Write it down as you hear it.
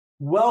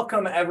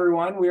Welcome,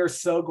 everyone. We are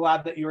so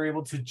glad that you were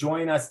able to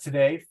join us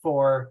today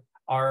for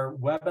our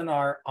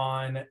webinar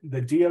on the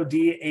DoD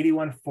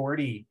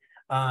 8140.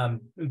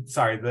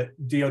 The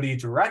DoD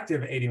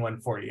Directive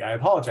 8140. I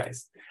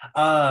apologize.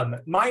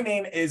 My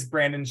name is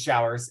Brandon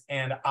Showers,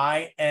 and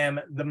I am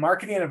the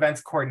Marketing and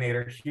Events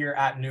Coordinator here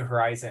at New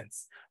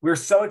Horizons. We're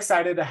so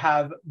excited to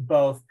have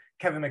both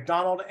Kevin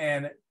McDonald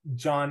and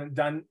John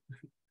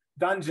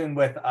Dungeon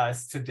with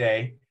us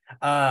today.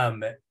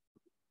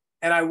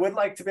 And I would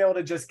like to be able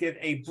to just give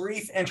a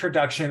brief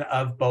introduction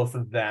of both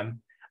of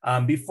them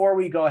before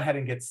we go ahead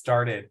and get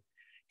started.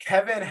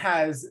 Kevin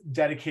has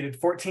dedicated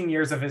 14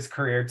 years of his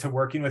career to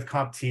working with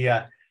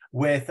CompTIA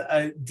with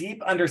a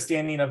deep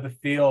understanding of the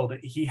field.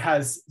 He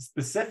has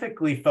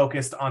specifically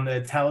focused on the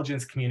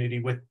intelligence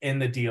community within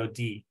the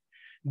DoD.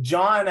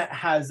 John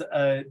has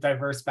a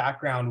diverse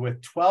background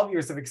with 12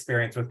 years of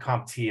experience with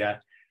CompTIA.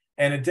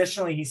 And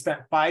additionally, he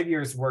spent 5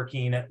 years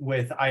working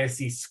with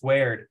ISC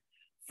Squared,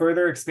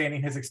 further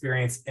expanding his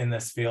experience in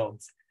this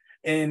field.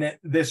 In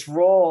this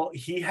role,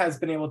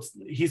 he's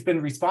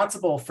been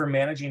responsible for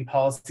managing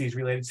policies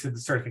related to the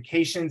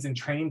certifications and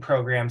training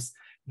programs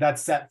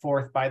that's set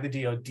forth by the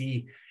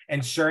DoD,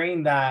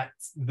 ensuring that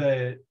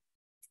the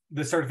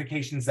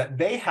certifications that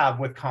they have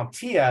with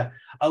CompTIA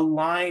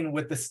align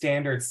with the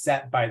standards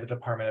set by the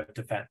Department of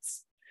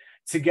Defense.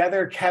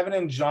 Together, Kevin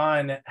and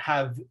John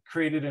have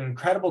created an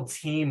incredible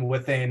team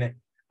within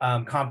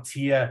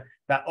CompTIA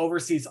that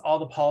oversees all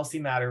the policy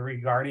matter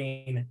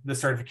regarding the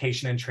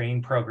certification and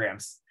training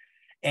programs.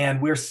 And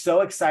we're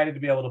so excited to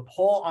be able to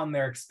pull on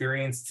their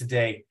experience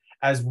today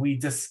as we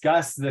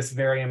discuss this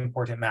very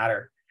important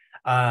matter.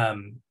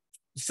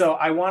 So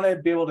I want to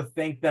be able to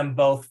thank them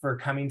both for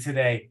coming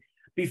today.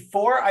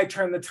 Before I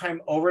turn the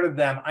time over to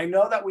them, I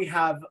know that we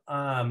have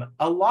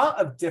a lot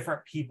of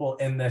different people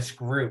in this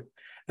group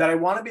that I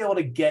want to be able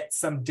to get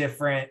some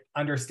different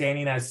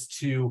understanding as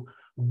to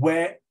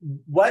what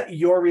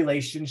your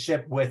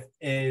relationship with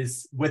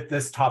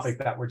this topic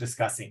that we're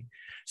discussing.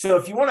 So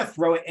if you want to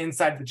throw it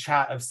inside the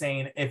chat of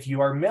saying, if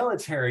you are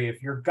military,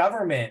 if you're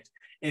government,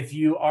 if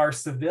you are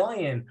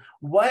civilian,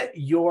 what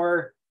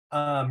your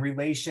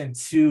relation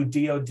to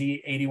DoD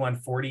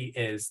 8140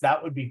 is,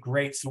 that would be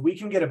great. So we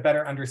can get a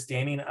better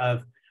understanding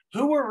of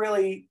who we're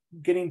really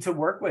getting to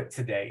work with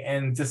today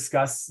and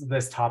discuss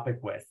this topic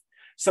with.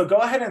 So go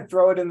ahead and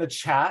throw it in the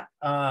chat.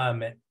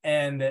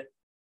 And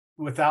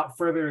without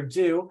further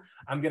ado,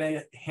 I'm going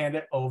to hand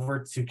it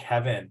over to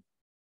Kevin.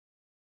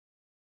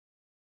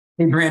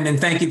 Hey, Brandon,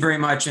 thank you very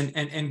much.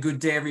 And good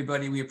day,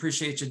 everybody. We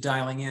appreciate you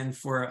dialing in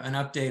for an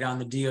update on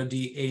the DoD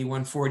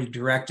 8140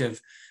 directive.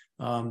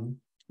 John,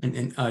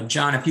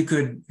 if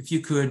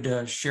you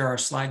could share our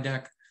slide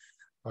deck.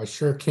 I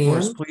sure can. For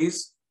us,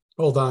 please.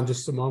 Hold on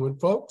just a moment,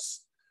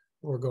 folks.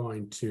 We're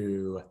going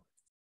to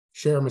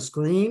share my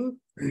screen,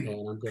 and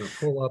I'm going to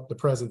pull up the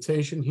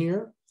presentation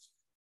here.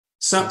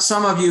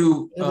 Some of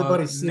you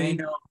may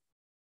know.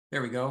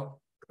 There we go.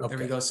 Okay.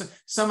 There we go. So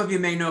some of you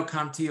may know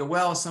CompTIA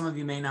well. Some of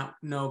you may not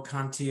know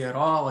CompTIA at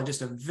all. And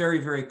just a very,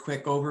 very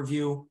quick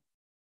overview.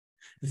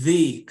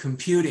 The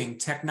Computing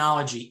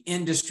Technology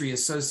Industry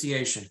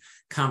Association,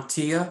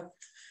 CompTIA.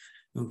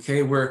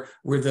 Okay, we're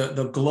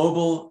the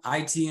global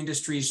IT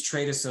industries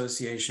trade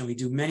association. We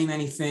do many,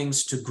 many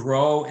things to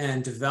grow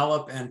and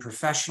develop and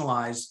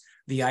professionalize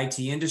the IT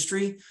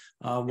industry.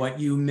 What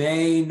you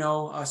may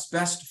know us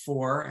best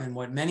for, and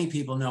what many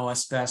people know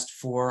us best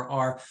for,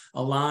 are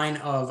a line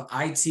of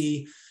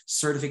IT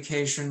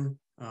certification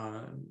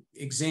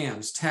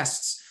exams,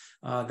 tests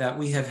that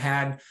we have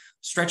had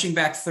stretching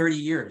back 30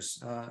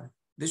 years.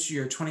 This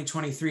year,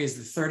 2023, is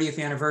the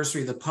 30th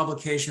anniversary of the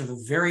publication of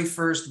the very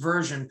first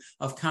version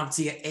of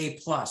CompTIA A+.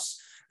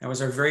 That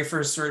was our very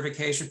first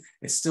certification.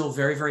 It's still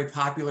very, very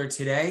popular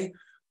today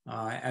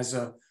as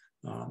a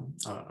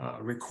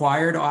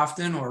required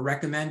often or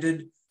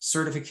recommended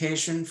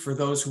certification for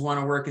those who want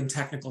to work in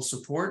technical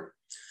support.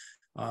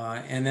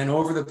 And then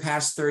over the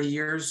past 30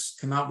 years,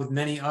 come out with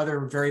many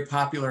other very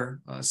popular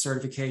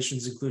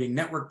certifications, including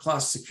Network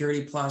Plus,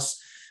 Security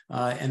Plus,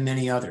 and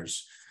many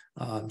others.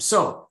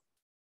 So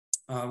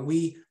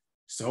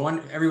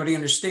everybody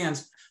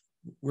understands,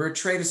 we're a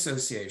trade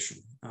association.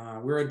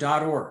 We're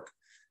a .org.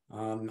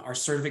 Our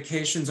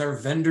certifications are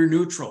vendor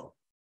neutral,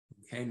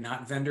 okay,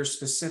 not vendor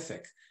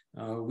specific.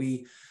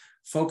 We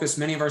focus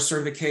many of our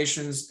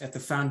certifications at the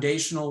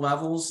foundational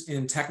levels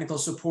in technical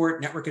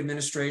support, network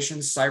administration,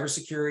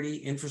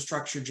 cybersecurity,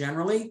 infrastructure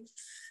generally,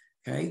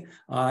 okay,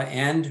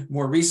 and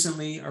more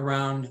recently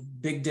around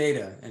big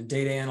data and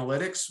data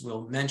analytics.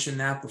 We'll mention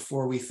that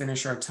before we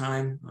finish our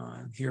time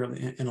here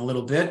in a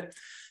little bit.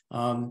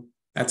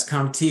 That's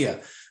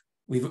CompTIA.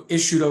 We've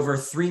issued over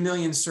 3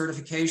 million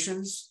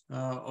certifications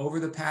over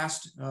the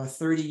past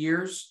 30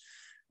 years.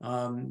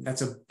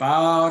 That's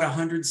about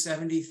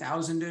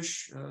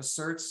 170,000-ish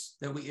certs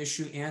that we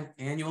issue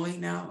annually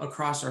now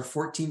across our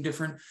 14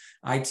 different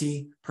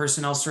IT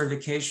personnel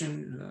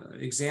certification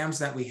exams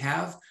that we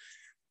have.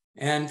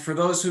 And for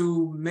those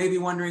who may be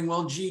wondering,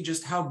 well, gee,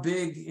 just how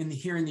big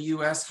here in the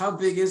US, how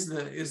big is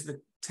the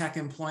tech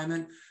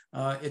employment?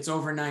 it's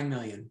over 9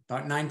 million,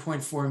 about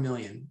 9.4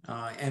 million,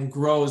 and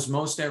grows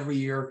most every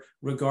year,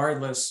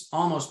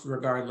 almost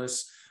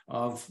regardless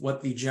of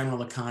what the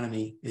general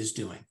economy is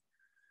doing.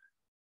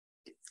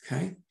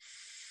 Okay.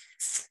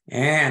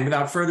 And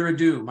without further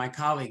ado, my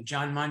colleague,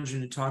 John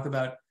Mungen, to talk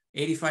about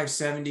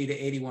 8570 to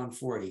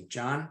 8140.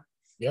 John?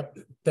 Yep.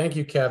 Thank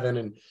you, Kevin.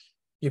 And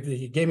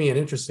you gave me an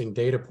interesting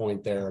data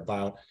point there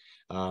about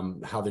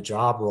how the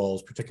job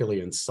roles,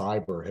 particularly in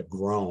cyber, have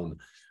grown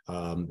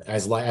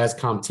as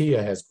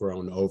CompTIA has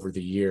grown over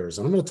the years.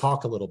 And I'm going to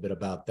talk a little bit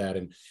about that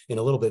in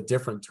a little bit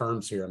different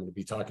terms here. I'm going to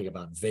be talking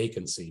about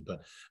vacancy,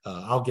 but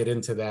I'll get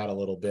into that a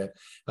little bit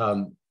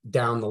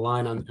down the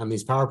line on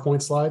these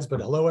PowerPoint slides.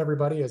 But hello,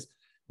 everybody.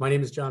 My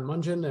name is John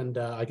Mungen, and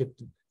I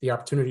get the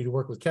opportunity to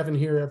work with Kevin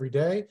here every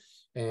day.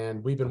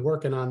 And we've been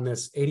working on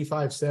this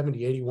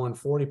 8570,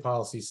 8140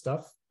 policy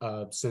stuff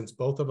since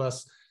both of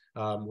us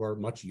were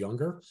much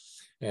younger.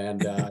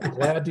 And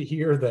glad to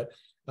hear that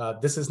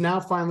this has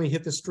now finally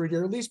hit the street,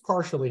 or at least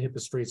partially hit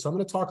the street. So I'm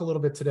going to talk a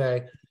little bit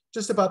today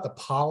just about the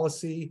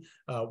policy,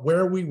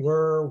 where we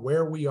were,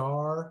 where we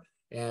are,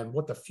 and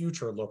what the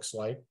future looks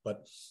like.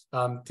 But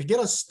to get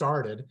us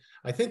started,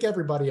 I think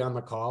everybody on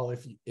the call,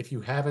 if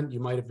you haven't, you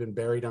might have been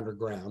buried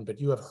underground,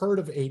 but you have heard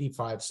of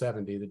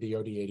 8570, the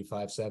DoD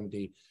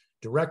 8570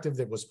 directive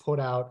that was put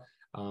out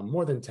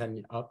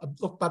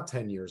about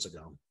 10 years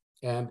ago.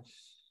 And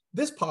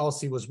this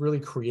policy was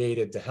really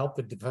created to help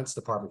the Defense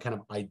Department kind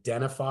of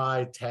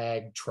identify,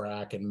 tag,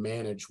 track, and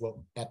manage what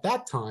at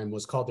that time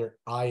was called their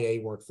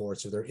IA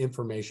workforce, or their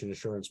information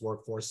assurance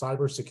workforce,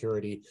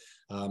 cybersecurity.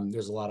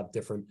 There's a lot of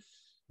different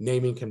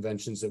naming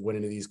conventions that went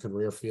into these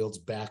career fields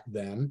back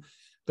then,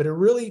 but it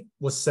really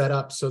was set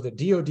up so that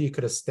DoD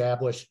could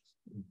establish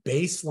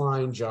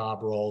baseline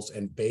job roles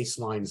and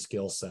baseline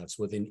skill sets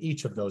within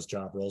each of those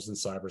job roles in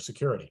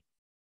cybersecurity.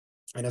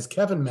 And as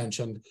Kevin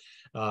mentioned,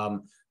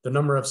 the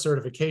number of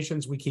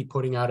certifications we keep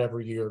putting out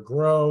every year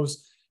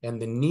grows,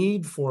 and the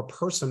need for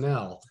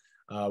personnel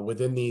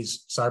within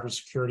these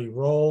cybersecurity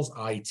roles,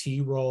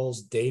 IT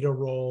roles, data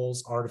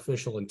roles,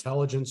 artificial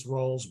intelligence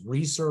roles,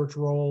 research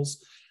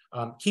roles,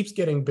 keeps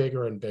getting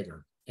bigger and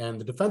bigger. And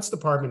the Defense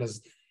Department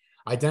has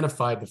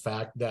identified the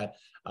fact that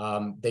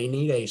they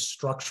need a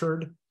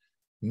structured,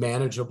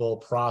 manageable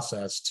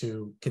process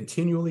to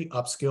continually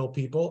upskill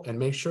people and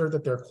make sure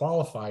that they're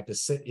qualified to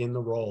sit in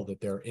the role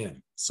that they're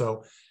in.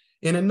 So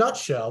in a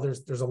nutshell,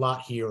 there's a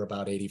lot here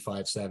about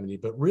 8570,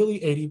 but really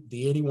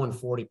the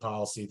 8140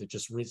 policy that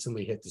just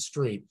recently hit the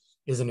street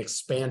is an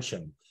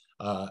expansion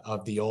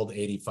of the old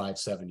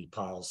 8570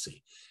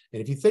 policy.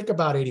 And if you think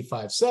about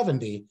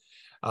 8570,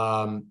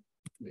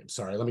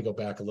 sorry, let me go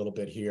back a little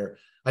bit here.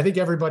 I think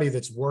everybody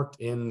that's worked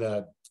in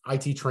the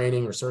IT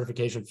training or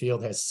certification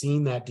field has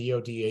seen that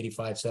DoD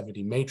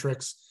 8570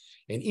 matrix.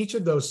 And each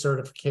of those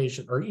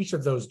certification, or each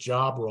of those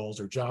job roles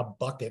or job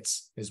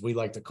buckets, as we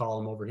like to call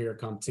them over here at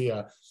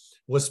CompTIA,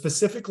 was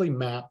specifically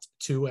mapped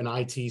to an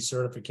IT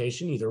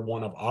certification, either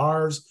one of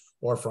ours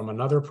or from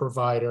another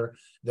provider,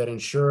 that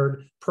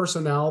ensured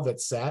personnel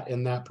that sat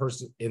in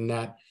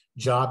that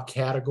job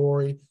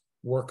category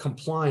were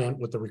compliant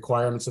with the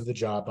requirements of the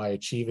job by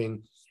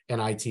achieving an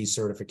IT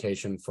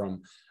certification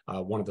from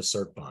one of the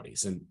cert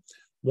bodies. And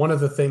one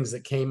of the things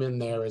that came in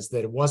there is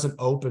that it wasn't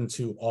open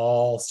to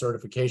all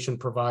certification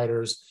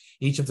providers.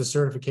 Each of the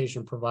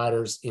certification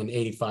providers in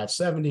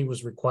 8570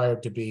 was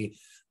required to be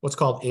what's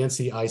called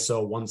ANSI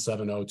ISO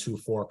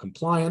 17024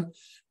 compliant,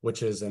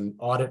 which is an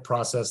audit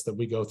process that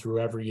we go through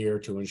every year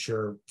to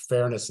ensure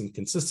fairness and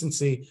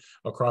consistency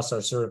across our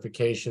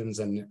certifications,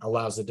 and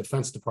allows the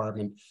Defense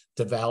Department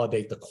to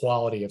validate the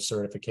quality of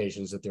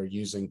certifications that they're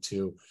using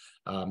to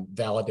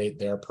validate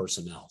their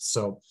personnel.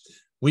 So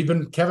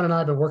Kevin and I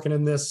have been working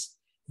in this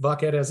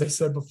bucket, as I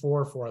said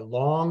before, for a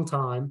long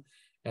time,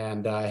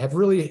 and have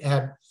really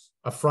had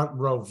a front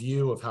row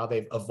view of how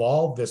they've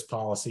evolved this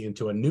policy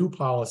into a new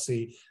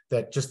policy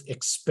that just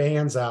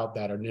expands out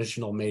that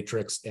initial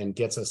matrix and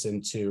gets us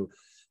into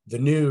the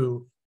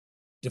new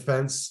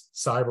Defense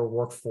Cyber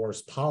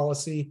Workforce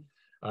Policy,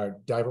 or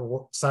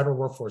Cyber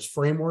Workforce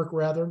Framework,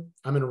 rather.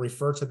 I'm going to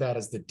refer to that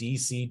as the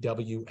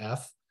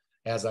DCWF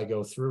as I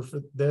go through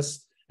for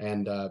this,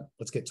 and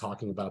let's get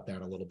talking about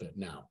that a little bit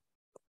now.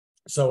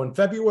 So in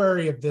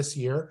February of this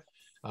year,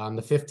 on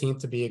the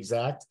 15th to be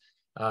exact,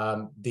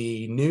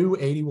 the new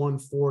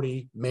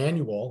 8140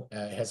 manual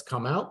has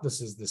come out. This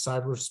is the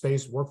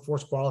Cyberspace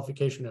Workforce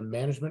Qualification and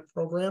Management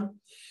Program.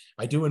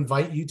 I do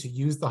invite you to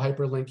use the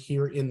hyperlink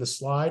here in the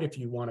slide if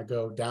you want to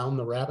go down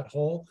the rabbit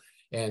hole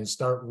and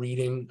start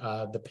reading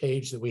the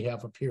page that we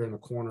have up here in the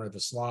corner of the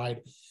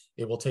slide.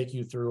 It will take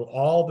you through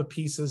all the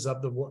pieces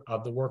of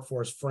the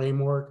workforce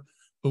framework,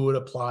 who it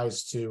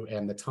applies to,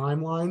 and the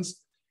timelines.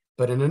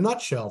 But in a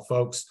nutshell,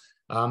 folks,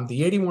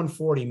 the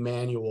 8140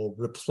 manual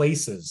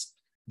replaces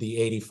the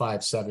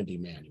 8570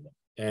 manual.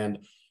 And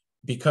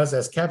because,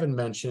 as Kevin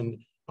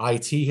mentioned,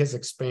 IT has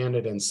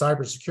expanded and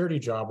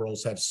cybersecurity job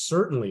roles have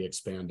certainly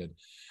expanded,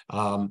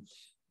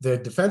 the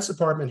Defense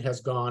Department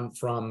has gone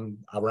from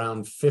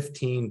around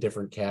 15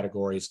 different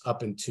categories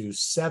up into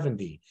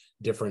 70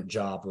 different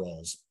job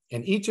roles.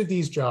 And each of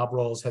these job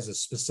roles has a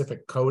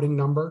specific coding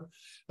number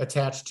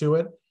attached to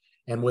it.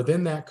 And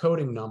within that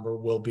coding number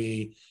will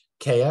be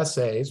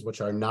KSAs, which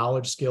are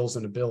knowledge, skills,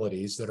 and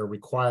abilities that are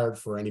required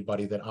for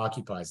anybody that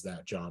occupies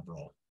that job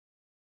role.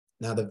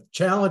 Now, the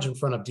challenge in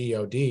front of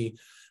DoD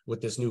with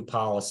this new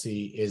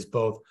policy is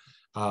both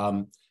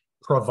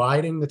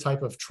providing the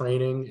type of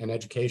training and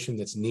education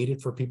that's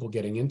needed for people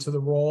getting into the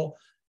role,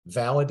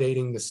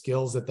 validating the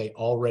skills that they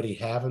already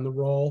have in the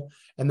role,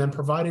 and then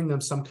providing them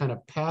some kind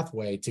of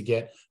pathway to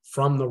get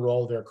from the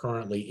role they're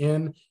currently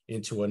in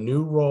into a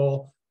new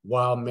role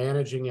while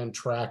managing and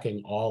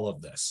tracking all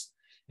of this.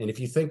 And if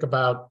you think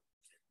about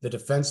the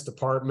Defense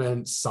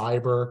Department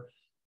cyber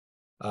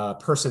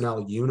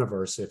personnel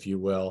universe, if you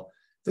will,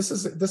 this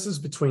is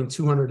between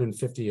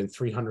 250 and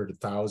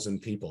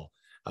 300,000 people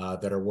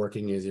that are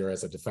working either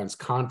as a defense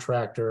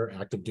contractor,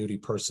 active duty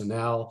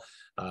personnel.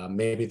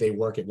 Maybe they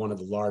work at one of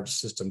the large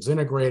systems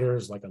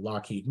integrators like a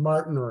Lockheed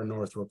Martin or a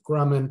Northrop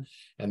Grumman,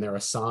 and they're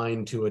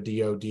assigned to a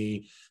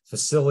DoD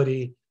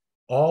facility.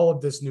 All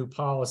of this new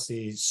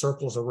policy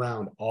circles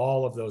around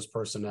all of those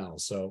personnel.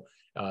 So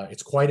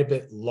it's quite a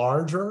bit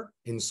larger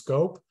in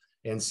scope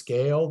and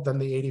scale than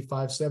the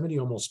 8570,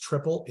 almost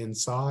triple in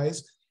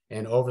size.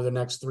 And over the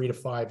next 3 to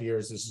 5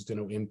 years, this is going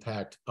to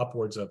impact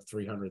upwards of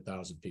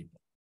 300,000 people.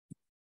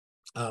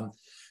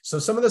 So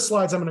some of the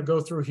slides I'm going to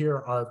go through here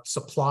are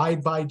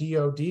supplied by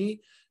DoD,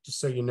 just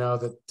so you know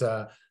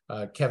that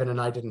Kevin and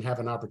I didn't have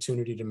an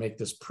opportunity to make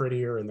this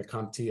prettier in the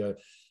CompTIA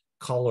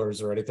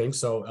colors or anything.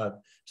 So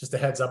just a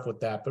heads up with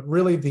that. But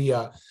really,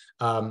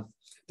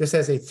 this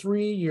has a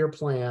 3-year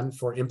plan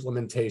for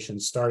implementation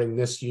starting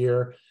this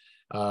year.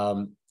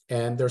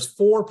 And there's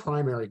 4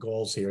 primary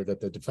goals here that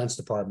the Defense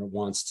Department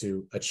wants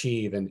to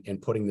achieve in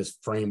putting this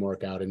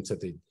framework out into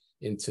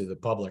the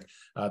public.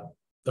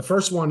 The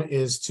first one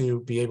is to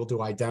be able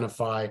to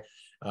identify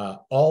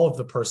all of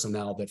the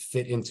personnel that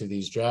fit into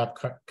these job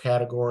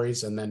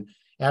categories. And then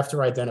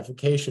after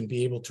identification,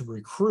 be able to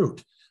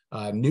recruit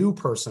new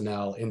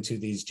personnel into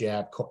these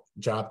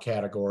job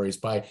categories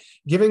by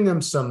giving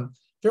them some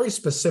very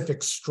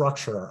specific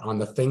structure on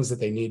the things that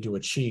they need to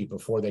achieve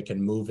before they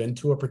can move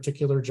into a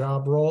particular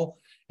job role,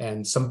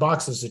 and some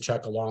boxes to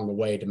check along the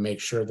way to make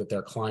sure that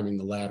they're climbing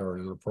the ladder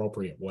in an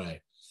appropriate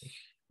way.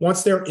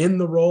 Once they're in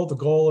the role, the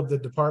goal of the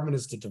department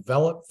is to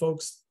develop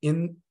folks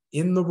in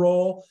the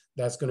role.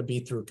 That's going to be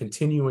through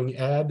continuing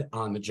ed,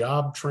 on the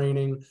job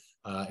training,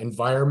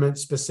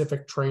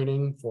 environment-specific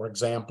training. For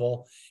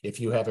example, if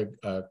you have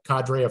a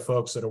cadre of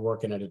folks that are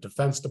working at a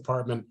Defense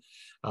Department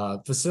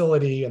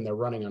facility and they're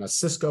running on a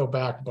Cisco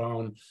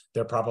backbone,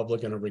 they're probably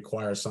going to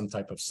require some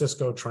type of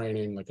Cisco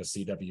training, like a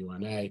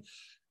CWNA,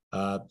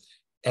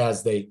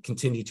 as they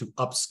continue to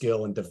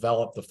upskill and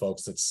develop the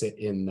folks that sit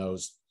in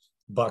those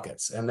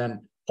buckets. And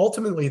then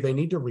ultimately, they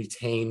need to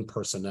retain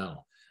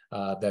personnel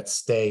that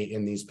stay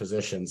in these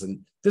positions. And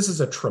this is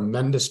a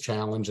tremendous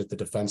challenge at the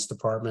Defense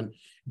Department,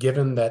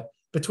 given that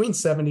between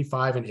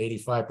 75 and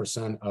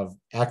 85% of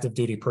active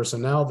duty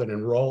personnel that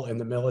enroll in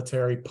the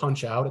military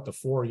punch out at the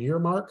 4-year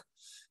mark.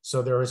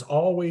 So there is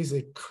always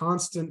a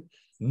constant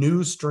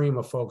new stream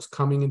of folks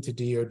coming into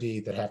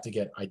DoD that have to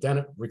get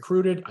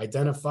recruited,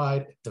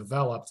 identified,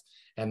 developed,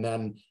 and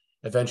then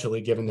eventually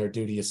given their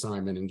duty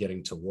assignment and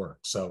getting to work.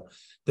 So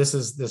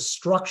this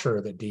structure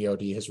that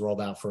DoD has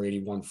rolled out for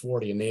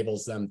 8140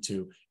 enables them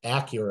to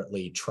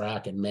accurately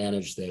track and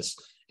manage this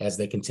as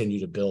they continue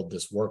to build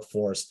this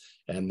workforce.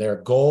 And their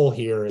goal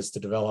here is to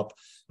develop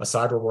a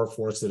cyber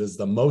workforce that is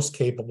the most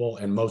capable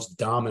and most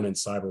dominant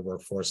cyber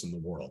workforce in the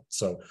world.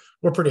 So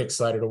we're pretty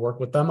excited to work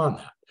with them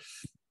on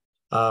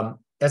that.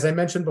 As I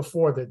mentioned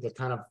before, the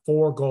kind of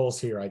 4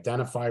 goals here: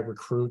 identify,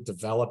 recruit,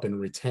 develop, and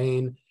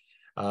retain.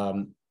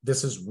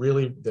 This is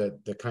really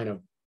the kind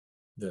of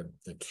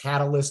the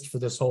catalyst for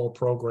this whole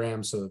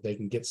program so that they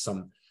can get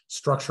some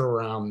structure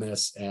around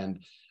this.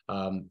 And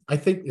I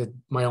think that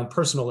my own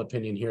personal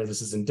opinion here,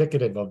 this is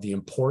indicative of the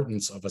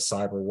importance of a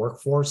cyber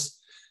workforce.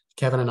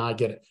 Kevin and I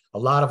get a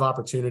lot of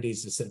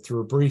opportunities to sit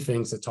through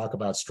briefings that talk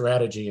about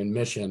strategy and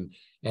mission,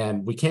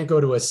 and we can't go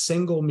to a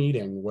single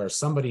meeting where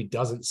somebody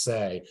doesn't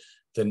say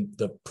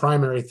the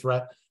primary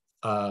threat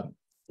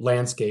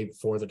landscape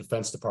for the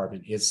Defense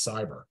Department is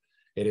cyber.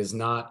 It is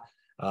not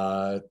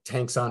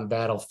tanks on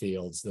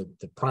battlefields.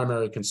 The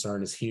primary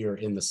concern is here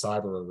in the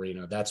cyber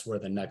arena. That's where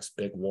the next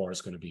big war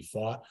is going to be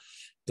fought.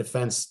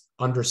 Defense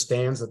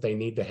understands that they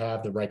need to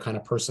have the right kind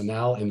of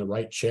personnel in the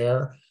right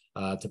chair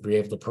to be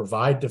able to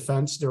provide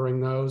defense during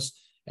those,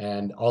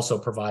 and also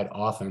provide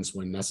offense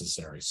when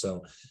necessary.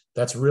 So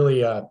that's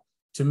really,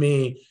 to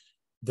me,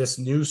 this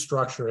new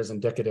structure is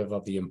indicative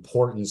of the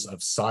importance of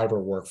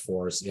cyber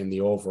workforce in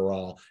the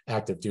overall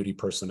active duty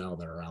personnel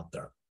that are out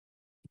there.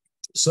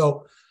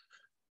 So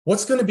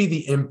what's going to be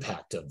the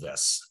impact of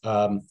this?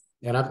 And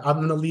I'm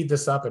going to leave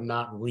this up and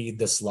not read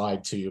this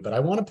slide to you, but I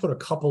want to put a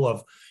couple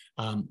of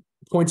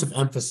points of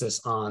emphasis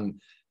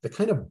on the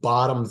kind of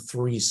bottom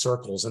 3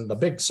 circles and the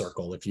big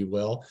circle, if you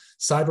will: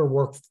 cyber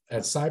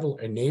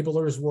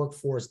enablers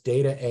workforce,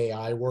 data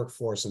AI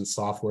workforce, and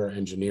software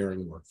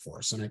engineering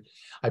workforce. And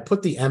I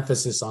put the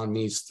emphasis on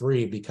these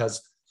 3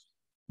 because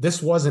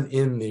This wasn't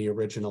in the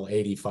original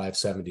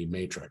 8570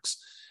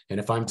 matrix. And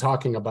if I'm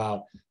talking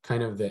about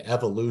kind of the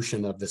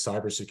evolution of the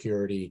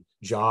cybersecurity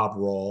job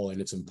role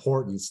and its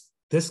importance,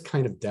 this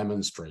kind of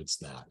demonstrates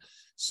that.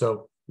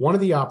 So one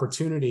of the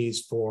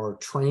opportunities for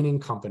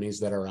training companies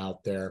that are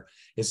out there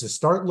is to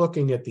start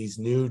looking at these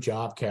new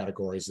job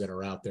categories that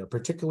are out there,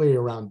 particularly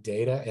around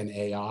data and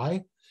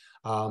AI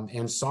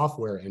and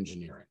software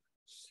engineering.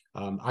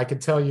 I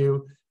could tell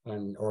you,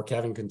 or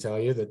Kevin can tell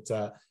you,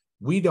 that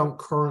we don't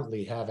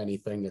currently have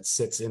anything that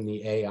sits in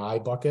the AI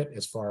bucket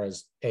as far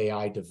as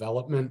AI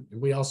development.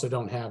 And we also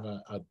don't have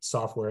a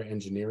software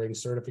engineering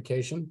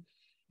certification.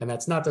 And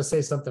that's not to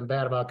say something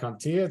bad about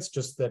CompTIA. It's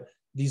just that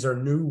these are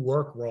new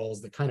work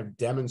roles that kind of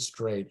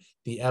demonstrate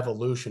the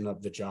evolution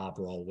of the job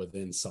role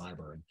within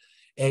cyber. And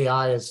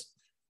AI is,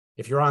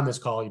 if you're on this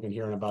call, you've been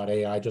hearing about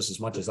AI just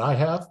as much as I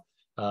have.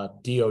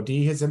 DoD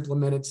has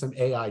implemented some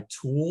AI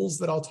tools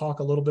that I'll talk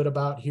a little bit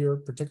about here,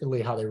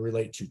 particularly how they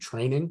relate to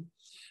training.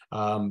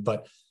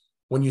 But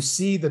when you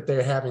see that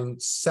they're having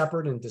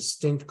separate and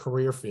distinct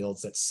career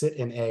fields that sit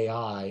in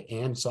AI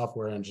and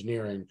software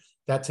engineering,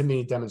 that to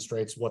me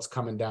demonstrates what's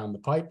coming down the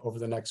pipe over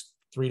the next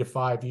 3 to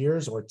 5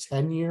 years or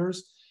 10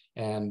 years.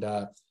 And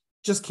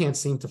just can't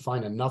seem to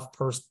find enough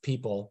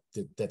people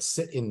that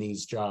sit in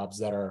these jobs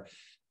that are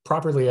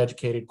properly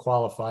educated,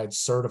 qualified,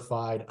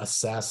 certified,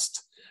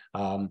 assessed.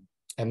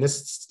 And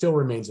this still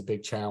remains a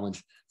big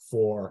challenge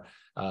for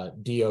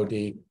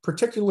DoD,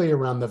 particularly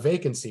around the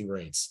vacancy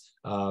rates,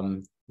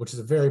 which is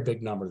a very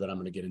big number that I'm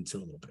going to get into a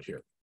little bit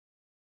here.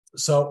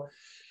 So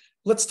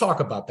let's talk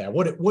about that.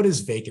 What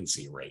is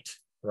vacancy rate,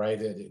 right?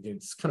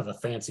 It's kind of a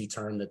fancy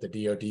term that the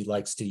DoD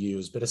likes to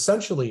use, but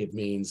essentially it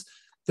means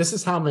this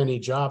is how many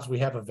jobs we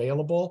have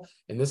available,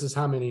 and this is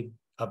how many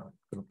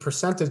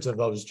percentage of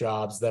those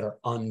jobs that are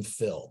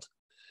unfilled.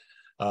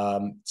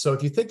 So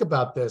if you think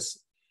about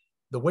this,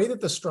 the way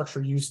that the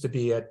structure used to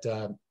be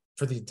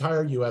for the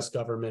entire US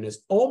government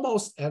is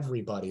almost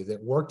everybody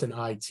that worked in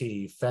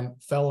IT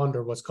fell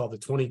under what's called the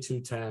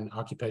 2210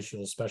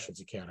 occupational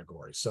specialty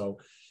category. So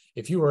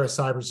if you were a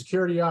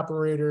cybersecurity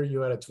operator,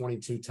 you had a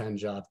 2210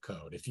 job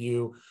code. If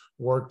you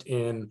worked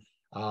in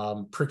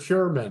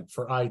procurement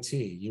for IT,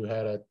 you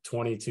had a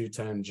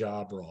 2210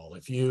 job role.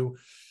 If you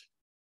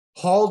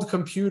hauled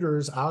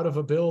computers out of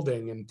a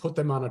building and put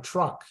them on a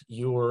truck,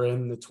 you were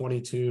in the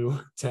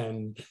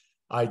 2210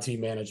 IT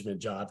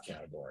management job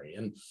category.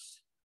 And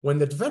when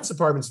the Defense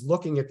Department's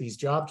looking at these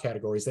job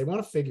categories, they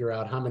want to figure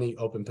out how many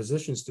open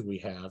positions do we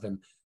have. And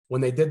when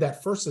they did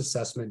that first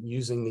assessment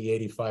using the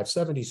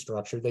 8570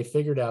 structure, they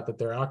figured out that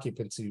their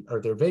occupancy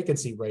or their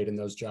vacancy rate in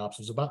those jobs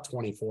was about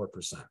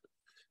 24%.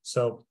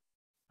 So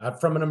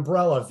from an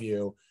umbrella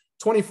view,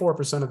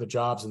 24% of the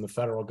jobs in the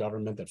federal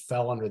government that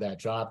fell under that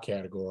job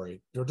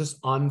category, they're just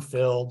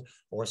unfilled,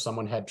 or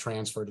someone had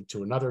transferred it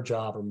to another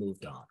job or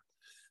moved on.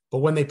 But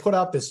when they put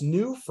out this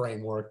new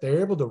framework, they're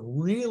able to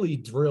really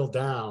drill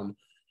down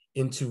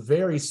into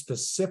very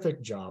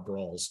specific job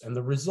roles. And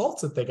the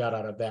results that they got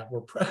out of that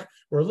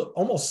were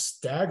almost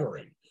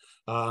staggering.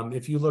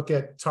 If you look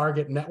at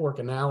target network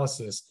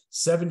analysis,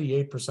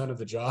 78% of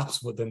the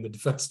jobs within the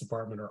Defense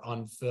Department are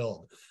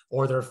unfilled,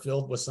 or they're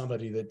filled with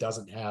somebody that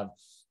doesn't have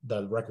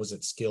the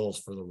requisite skills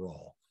for the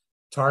role.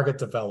 Target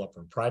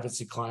developer,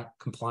 privacy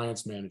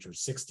compliance manager,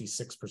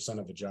 66%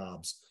 of the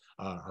jobs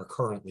are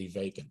currently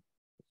vacant.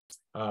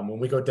 When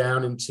we go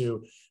down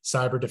into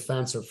cyber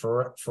defense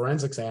or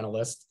forensics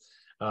analyst,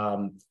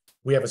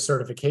 we have a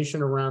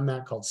certification around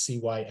that called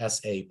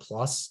CYSA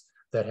Plus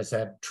that has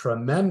had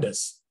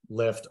tremendous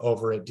lift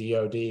over at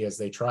DoD as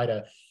they try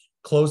to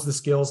close the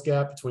skills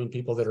gap between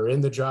people that are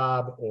in the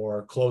job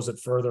or close it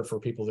further for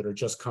people that are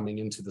just coming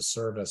into the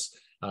service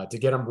to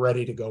get them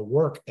ready to go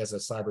work as a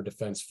cyber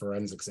defense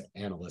forensics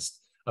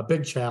analyst. A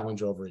big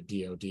challenge over at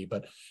DoD,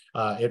 but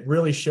it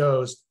really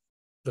shows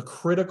the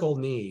critical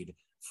need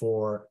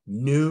for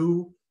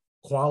new,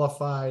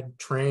 qualified,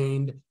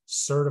 trained,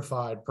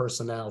 certified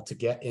personnel to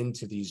get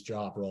into these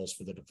job roles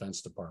for the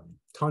Defense Department.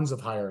 Tons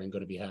of hiring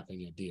going to be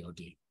happening at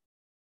DoD.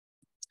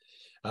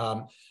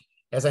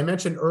 As I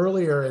mentioned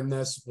earlier in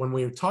this, when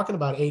we were talking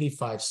about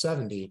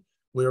 8570,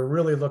 we were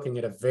really looking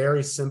at a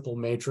very simple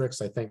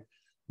matrix. I think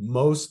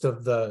most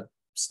of the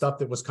stuff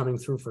that was coming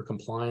through for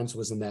compliance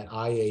was in that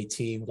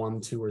IAT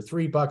 1, 2, or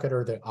 3 bucket,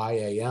 or the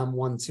IAM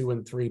 1, 2,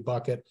 and 3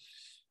 bucket.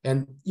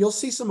 And you'll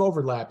see some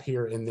overlap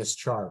here in this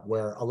chart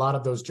where a lot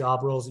of those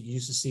job roles that you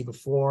used to see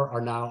before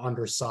are now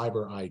under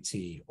cyber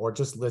IT or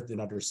just listed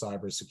under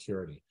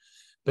cybersecurity.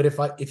 But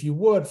if you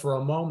would, for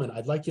a moment,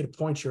 I'd like you to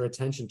point your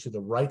attention to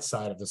the right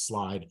side of the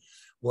slide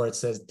where it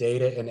says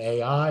data and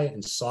AI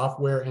and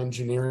software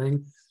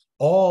engineering.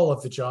 All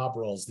of the job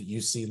roles that you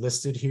see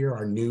listed here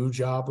are new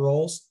job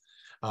roles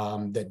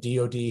that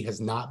DoD has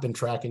not been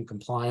tracking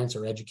compliance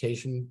or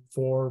education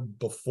for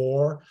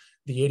before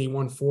the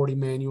 8140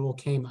 manual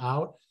came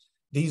out.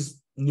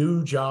 These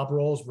new job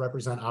roles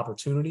represent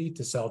opportunity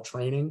to sell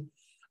training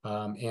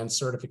and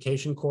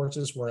certification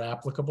courses where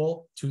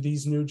applicable to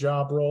these new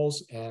job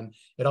roles. And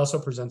it also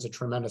presents a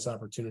tremendous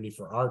opportunity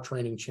for our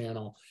training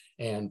channel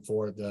and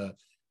for the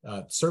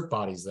cert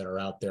bodies that are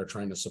out there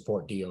trying to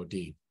support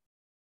DoD.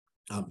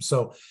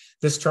 So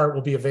this chart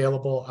will be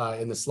available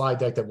in the slide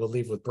deck that we'll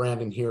leave with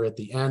Brandon here at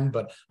the end,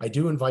 but I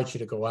do invite you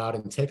to go out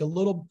and take a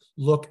little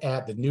look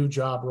at the new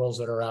job roles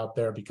that are out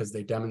there, because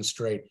they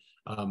demonstrate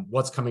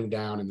what's coming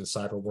down in the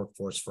cyber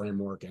workforce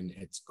framework. And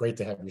it's great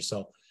to have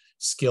yourself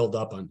skilled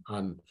up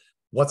on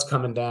what's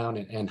coming down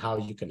and how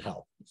you can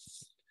help.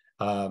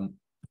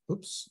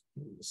 Oops,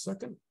 a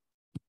second.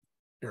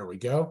 There we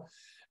go.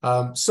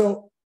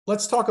 So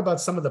let's talk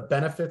about some of the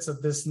benefits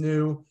of this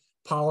new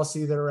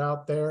policy that are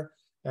out there.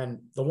 And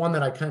the one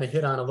that I kind of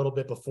hit on a little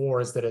bit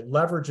before is that it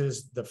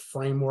leverages the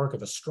framework or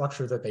the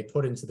structure that they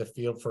put into the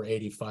field for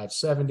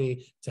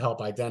 8570 to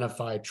help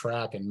identify,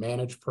 track, and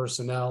manage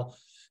personnel.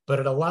 But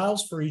it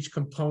allows for each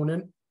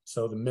component,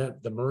 so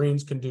the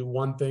Marines can do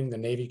one thing, the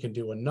Navy can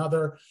do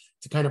another,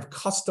 to kind of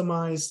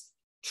customize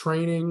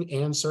training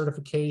and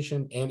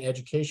certification and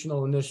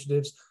educational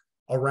initiatives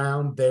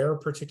around their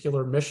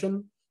particular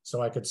mission.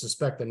 So I could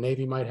suspect the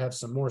Navy might have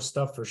some more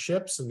stuff for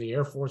ships and the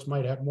Air Force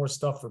might have more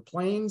stuff for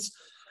planes.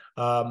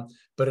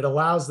 But it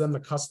allows them to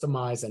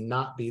customize and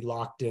not be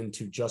locked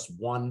into just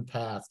one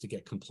path to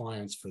get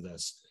compliance for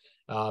this.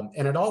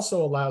 And it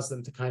also allows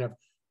them to kind of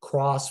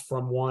cross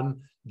from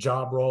one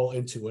job role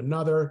into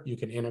another. You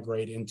can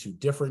integrate into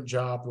different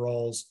job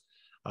roles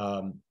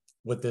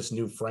with this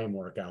new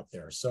framework out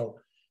there. So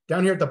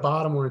down here at the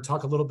bottom, we're going to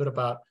talk a little bit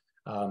about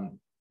kind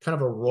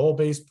of a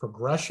role-based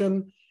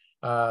progression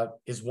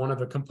is one of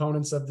the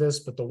components of this,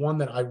 but the one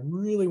that I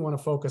really want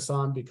to focus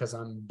on, because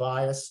I'm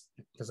biased,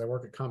 because I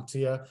work at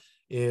CompTIA,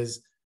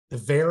 is the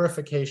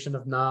verification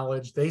of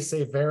knowledge. They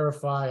say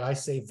verify, I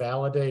say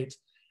validate.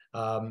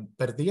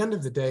 But at the end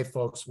of the day,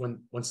 folks, when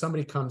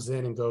somebody comes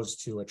in and goes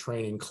to a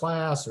training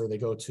class, or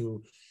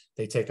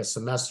they take a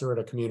semester at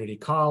a community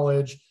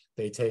college,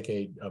 they take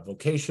a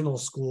vocational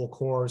school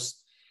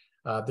course,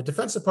 the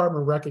Defense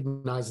Department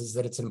recognizes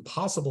that it's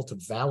impossible to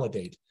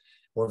validate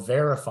or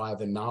verify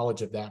the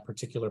knowledge of that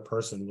particular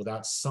person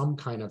without some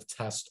kind of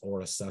test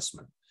or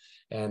assessment.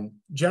 And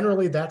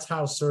generally, that's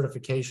how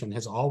certification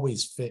has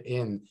always fit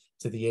in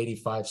to the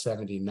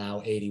 8570,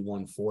 now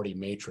 8140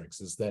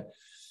 matrix, is that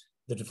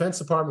the Defense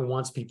Department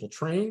wants people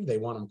trained, they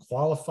want them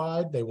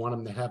qualified, they want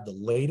them to have the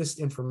latest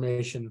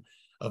information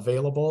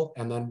available.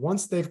 And then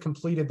once they've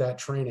completed that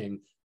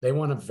training, they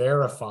want to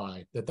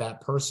verify that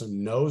that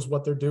person knows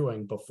what they're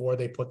doing before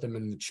they put them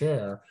in the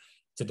chair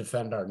to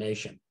defend our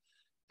nation.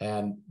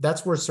 And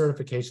that's where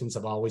certifications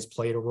have always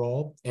played a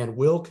role and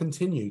will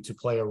continue to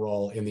play a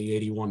role in the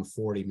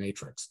 8140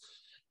 matrix.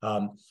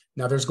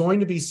 Now, there's going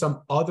to be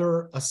some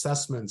other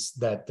assessments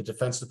that the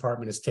Defense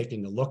Department is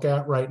taking a look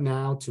at right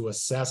now to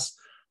assess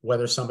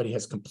whether somebody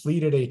has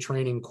completed a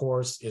training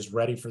course, is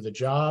ready for the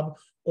job,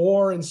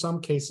 or in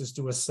some cases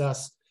to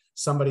assess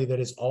somebody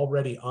that is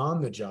already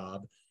on the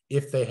job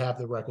if they have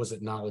the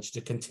requisite knowledge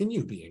to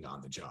continue being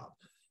on the job.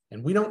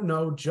 And we don't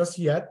know just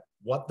yet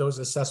what those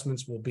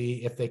assessments will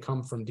be if they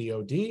come from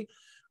DoD.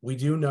 We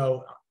do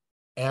know,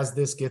 as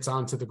this gets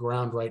onto the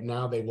ground right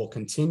now, they will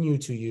continue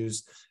to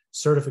use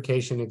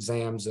certification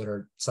exams that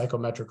are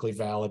psychometrically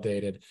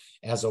validated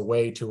as a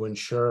way to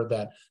ensure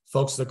that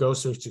folks that go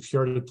through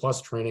Security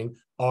Plus training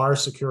are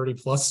Security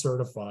Plus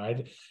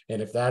certified.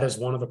 And if that is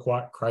one of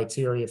the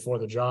criteria for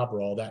the job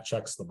role, that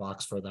checks the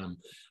box for them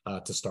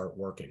to start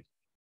working.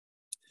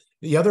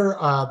 The other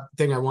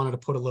thing I wanted to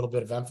put a little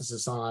bit of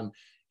emphasis on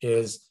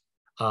is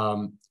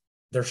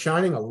they're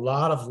shining a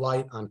lot of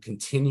light on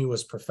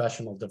continuous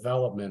professional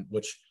development,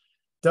 which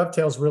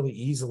dovetails really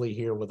easily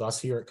here with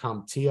us here at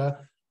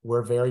CompTIA.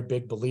 We're very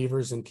big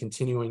believers in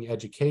continuing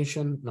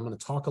education. And I'm going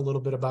to talk a little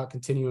bit about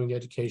continuing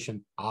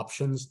education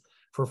options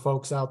for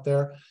folks out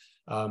there.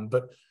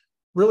 But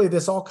really,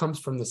 this all comes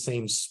from the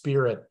same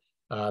spirit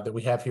that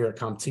we have here at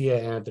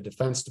CompTIA and at the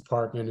Defense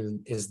Department,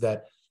 and is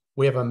that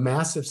we have a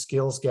massive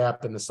skills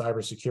gap in the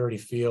cybersecurity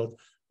field.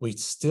 We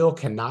still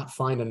cannot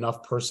find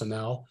enough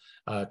personnel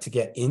to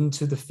get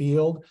into the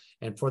field.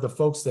 And for the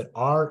folks that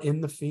are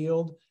in the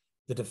field,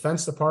 the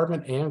Defense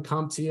Department and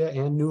CompTIA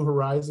and New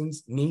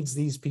Horizons needs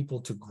these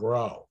people to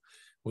grow.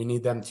 We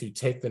need them to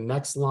take the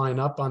next line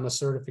up on the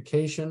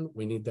certification.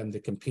 We need them to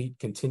compete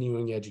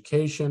continuing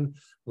education.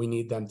 We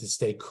need them to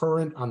stay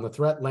current on the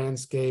threat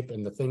landscape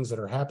and the things that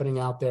are happening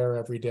out there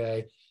every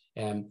day.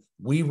 And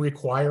we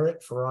require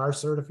it for our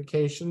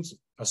certifications.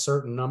 A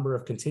certain number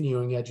of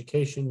continuing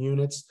education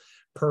units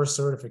per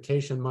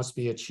certification must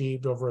be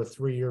achieved over a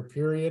 3-year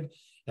period.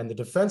 And the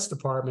Defense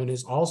Department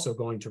is also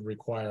going to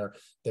require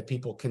that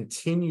people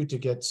continue to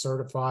get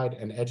certified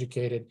and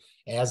educated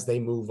as they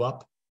move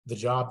up the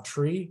job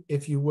tree,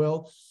 if you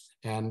will.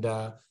 And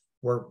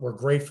we're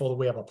grateful that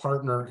we have a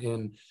partner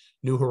in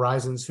New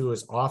Horizons who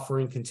is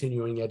offering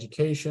continuing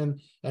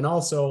education, and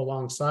also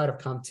alongside of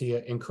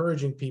CompTIA,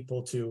 encouraging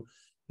people to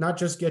not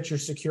just get your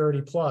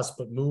Security Plus,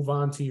 but move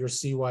on to your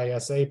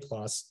CYSA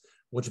Plus,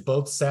 which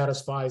both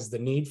satisfies the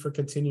need for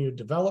continued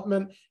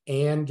development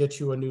and gets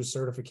you a new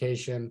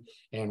certification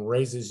and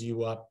raises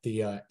you up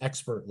the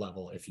expert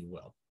level, if you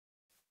will.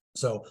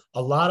 So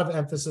a lot of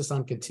emphasis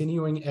on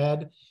continuing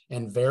ed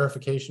and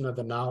verification of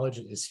the knowledge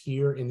is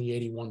here in the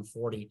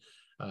 8140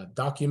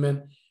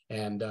 document.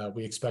 And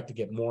we expect to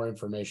get more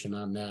information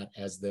on that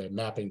as the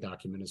mapping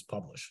document is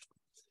published.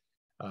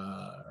 All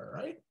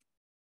right.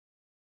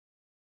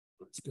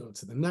 Let's go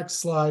to the next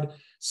slide.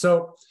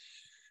 So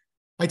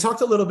I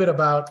talked a little bit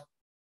about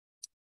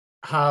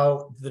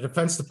how the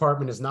Defense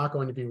Department is not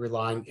going to be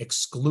relying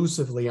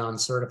exclusively on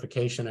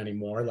certification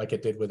anymore, like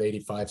it did with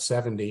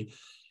 8570.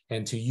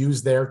 And to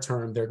use their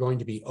term, they're going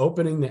to be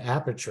opening the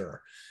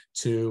aperture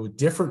to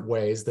different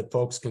ways that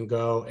folks can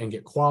go and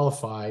get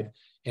qualified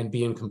and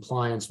be in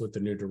compliance with the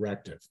new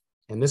directive.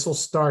 And this will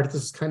start,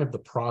 this is kind of the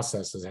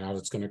process as how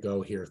it's going to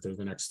go here through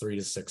the next 3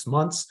 to 6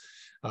 months.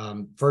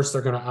 First,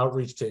 they're going to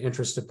outreach to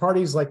interested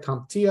parties like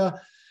CompTIA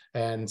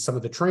and some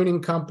of the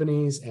training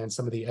companies and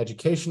some of the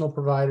educational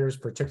providers,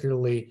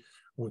 particularly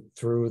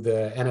through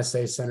the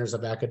NSA Centers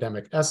of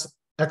Academic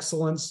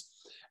Excellence.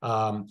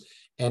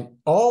 And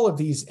all of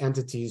these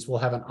entities will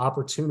have an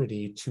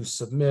opportunity to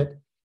submit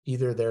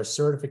either their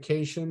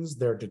certifications,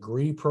 their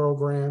degree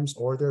programs,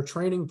 or their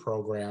training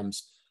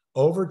programs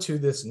over to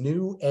this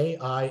new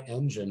AI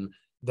engine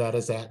that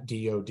is at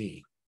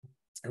DoD.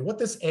 And what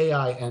this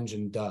AI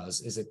engine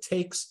does is it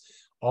takes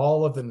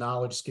all of the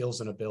knowledge,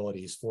 skills, and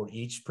abilities for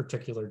each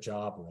particular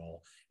job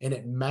role, and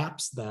it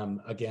maps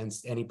them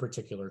against any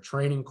particular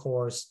training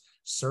course,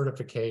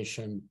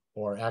 certification,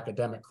 or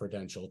academic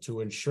credential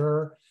to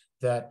ensure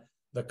that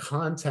the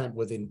content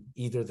within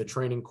either the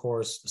training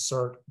course,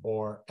 cert,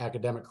 or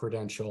academic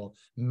credential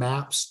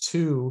maps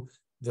to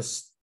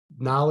the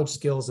knowledge,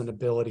 skills, and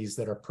abilities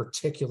that are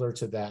particular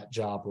to that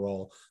job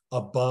role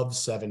above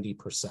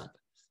 70%.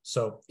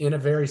 So in a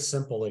very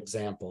simple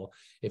example,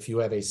 if you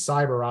have a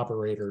cyber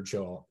operator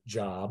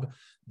job,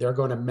 they're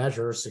going to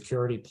measure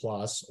Security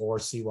Plus or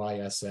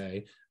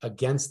CYSA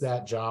against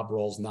that job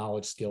role's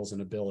knowledge, skills,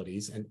 and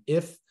abilities. And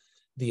if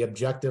the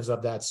objectives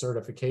of that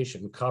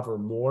certification cover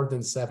more than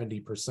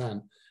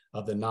 70%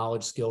 of the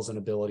knowledge, skills, and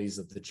abilities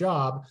of the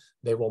job,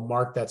 they will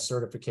mark that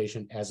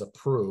certification as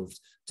approved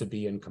to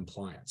be in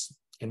compliance.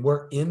 And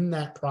we're in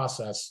that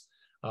process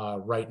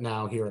right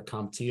now here at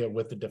CompTIA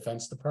with the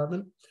Defense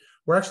Department.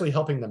 We're actually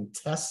helping them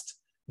test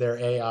their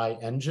AI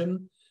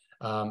engine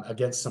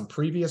against some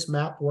previous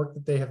map work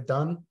that they have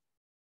done.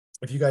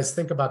 If you guys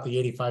think about the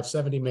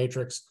 8570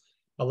 matrix,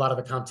 a lot of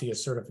the CompTIA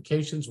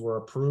certifications were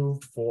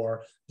approved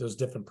for those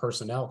different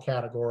personnel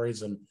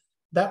categories. And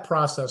that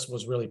process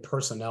was really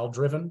personnel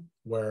driven,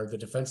 where the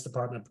Defense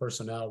Department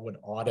personnel would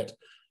audit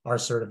our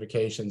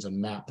certifications and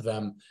map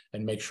them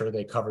and make sure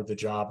they covered the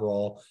job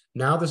role.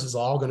 Now this is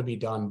all going to be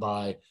done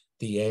by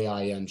the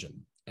AI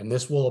engine. And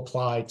this will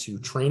apply to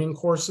training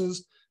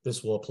courses.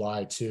 This will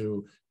apply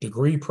to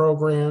degree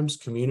programs,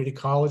 community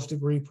college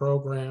degree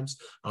programs,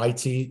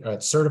 IT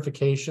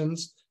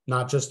certifications,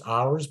 not just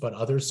ours, but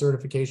other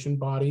certification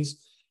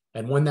bodies.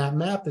 And when that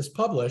map is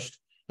published,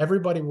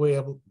 everybody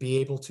will be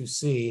able to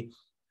see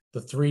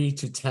the 3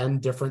 to 10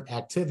 different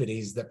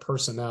activities that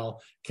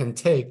personnel can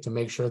take to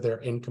make sure they're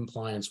in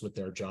compliance with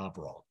their job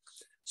role.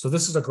 So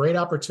this is a great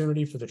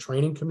opportunity for the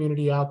training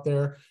community out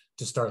there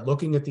to start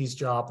looking at these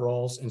job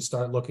roles and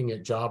start looking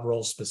at job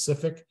role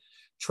specific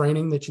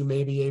training that you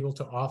may be able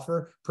to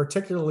offer,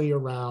 particularly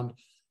around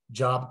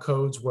job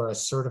codes where a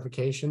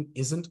certification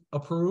isn't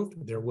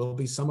approved. There will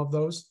be some of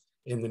those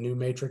in the new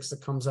matrix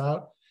that comes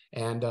out,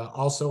 and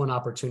also an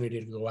opportunity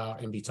to go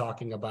out and be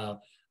talking about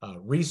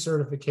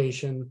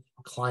recertification,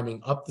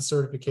 climbing up the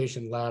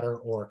certification ladder,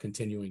 or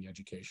continuing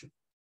education.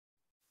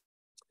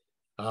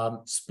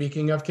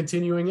 Speaking of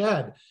continuing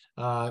ed,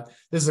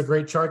 this is a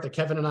great chart that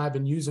Kevin and I have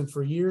been using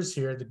for years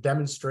here that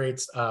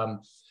demonstrates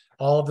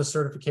all of the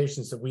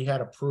certifications that we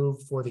had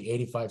approved for the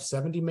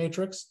 8570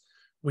 matrix.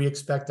 We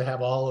expect to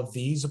have all of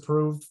these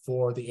approved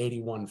for the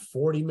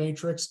 8140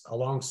 matrix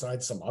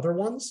alongside some other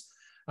ones.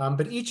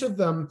 But each of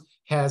them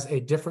has a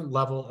different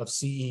level of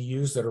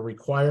CEUs that are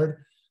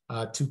required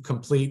to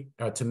complete,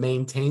 to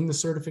maintain the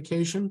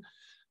certification.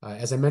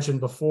 As I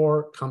mentioned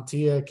before,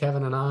 CompTIA,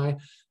 Kevin, and I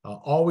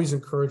always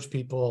encourage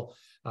people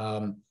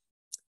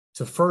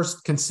to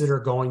first consider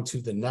going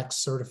to the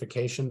next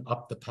certification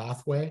up the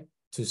pathway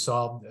to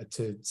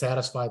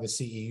satisfy the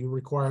CEU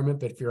requirement.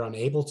 But if you're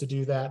unable to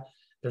do that,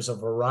 there's a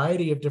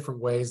variety of different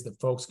ways that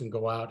folks can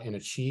go out and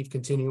achieve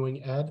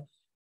continuing ed.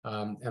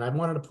 And I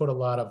wanted to put a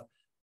lot of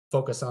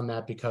focus on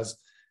that because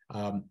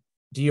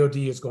DoD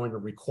is going to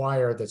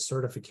require that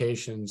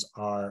certifications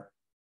are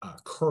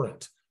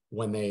current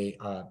when they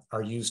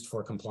are used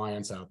for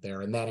compliance out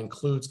there, and that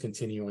includes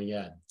continuing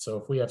ed. So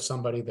if we have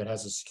somebody that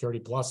has a Security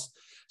Plus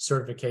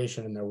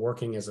certification and they're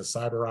working as a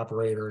cyber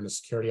operator in a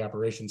security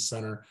operations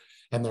center,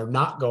 and they're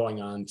not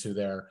going on to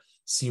their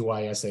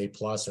CYSA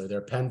Plus or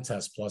their Pen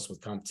Test Plus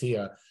with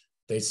CompTIA,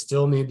 they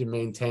still need to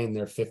maintain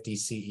their 50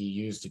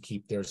 CEUs to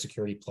keep their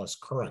Security Plus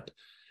current.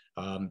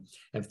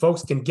 And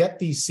folks can get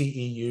these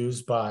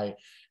CEUs by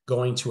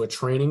going to a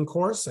training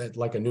course at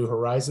like a New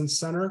Horizons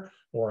Center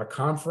or a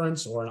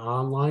conference or an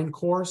online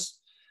course.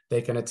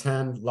 They can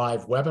attend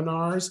live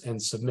webinars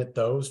and submit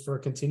those for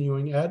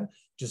continuing ed.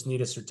 Just need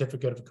a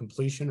certificate of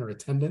completion or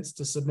attendance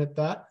to submit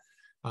that.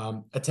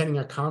 Attending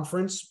a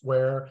conference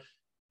where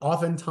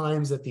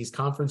oftentimes at these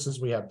conferences,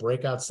 we have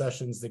breakout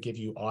sessions that give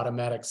you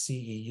automatic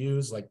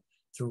CEUs, like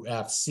through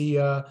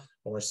AFCEA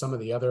or some of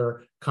the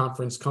other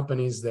conference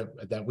companies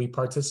that we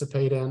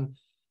participate in.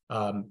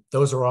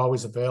 Those are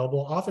always available,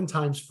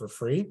 oftentimes for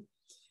free.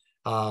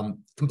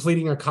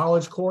 Completing a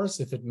college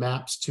course, if it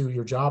maps to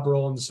your job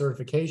role in the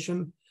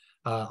certification,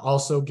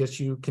 also gets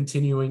you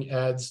continuing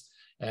eds.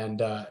 And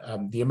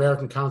the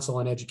American Council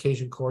on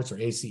Education course, or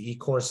ACE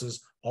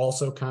courses,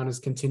 also count as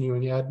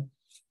continuing ed.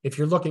 If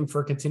you're looking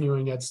for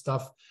continuing ed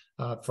stuff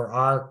for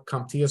our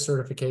CompTIA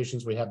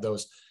certifications, we have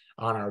those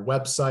on our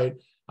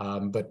website.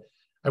 But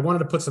I wanted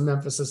to put some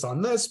emphasis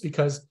on this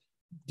because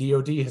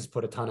DoD has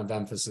put a ton of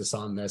emphasis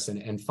on this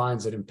and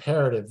finds it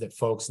imperative that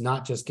folks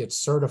not just get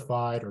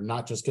certified or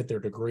not just get their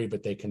degree,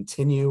 but they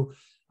continue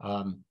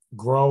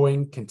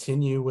growing,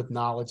 continue with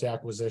knowledge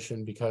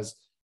acquisition, because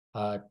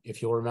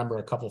if you'll remember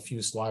a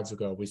few slides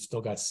ago, we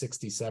still got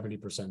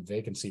 60–70%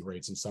 vacancy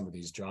rates in some of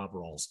these job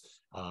roles.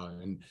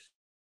 And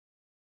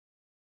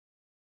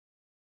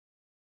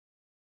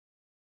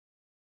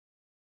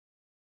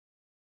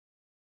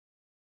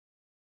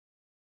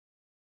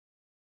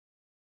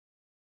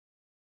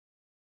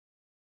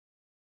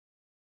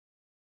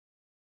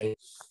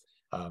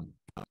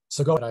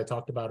so go ahead, I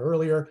talked about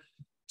earlier,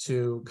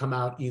 to come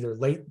out either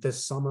late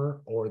this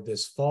summer or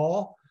this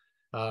fall.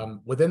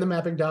 Within the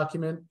mapping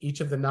document,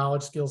 each of the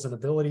knowledge, skills, and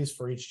abilities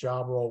for each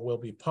job role will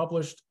be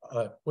published.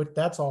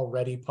 That's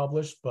already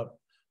published, but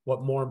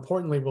what more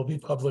importantly will be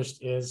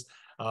published is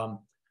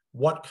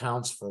what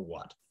counts for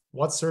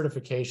what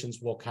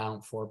certifications will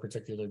count for a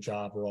particular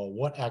job role,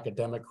 what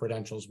academic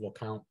credentials will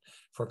count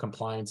for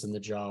compliance in the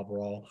job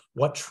role,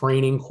 what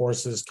training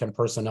courses can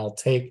personnel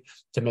take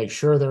to make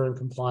sure they're in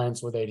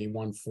compliance with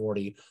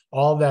 8140.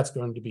 All that's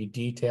going to be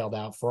detailed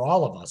out for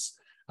all of us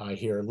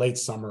here late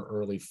summer,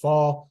 early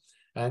fall.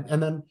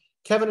 And then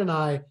Kevin and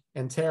I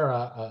and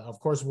Tara, of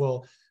course,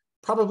 will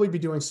probably be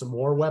doing some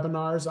more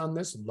webinars on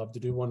this. I'd love to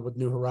do one with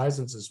New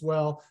Horizons as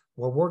well,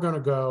 where we're going to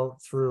go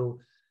through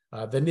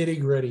the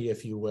nitty-gritty,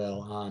 if you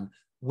will, on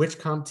which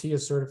CompTIA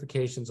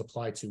certifications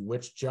apply to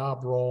which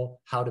job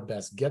role, how to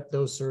best get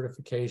those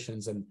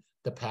certifications, and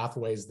the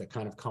pathways that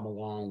kind of come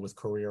along with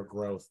career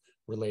growth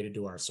related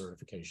to our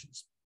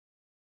certifications.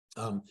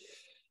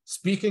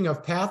 Speaking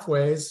of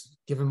pathways,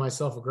 giving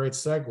myself a great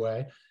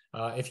segue,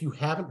 if you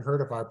haven't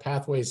heard of our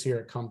pathways here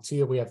at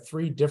CompTIA, we have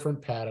 3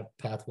 different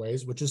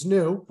pathways, which is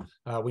new.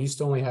 We used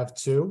to only have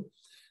 2.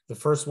 The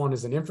first one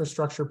is an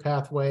infrastructure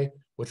pathway,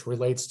 which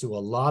relates to a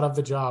lot of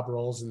the job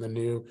roles in the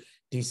new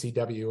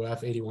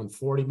DCWF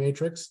 8140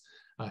 matrix.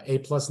 A+,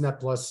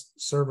 Net+,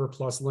 Server+,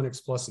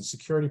 Linux+, and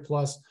Security+,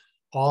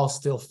 all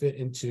still fit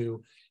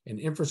into an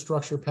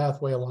infrastructure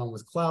pathway along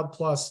with Cloud+.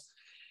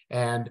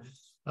 And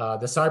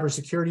the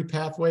cybersecurity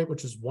pathway,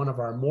 which is one of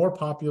our more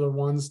popular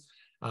ones,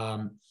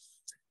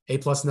 A+,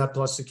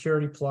 Net+,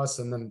 Security+,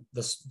 and then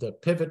the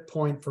pivot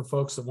point for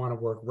folks that want to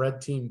work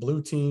red team,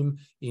 blue team,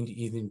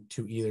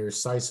 into either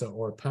CISA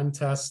or pen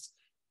test.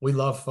 We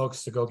love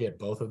folks to go get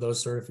both of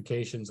those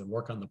certifications and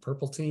work on the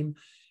purple team,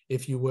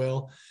 if you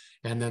will.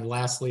 And then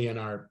lastly, in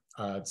our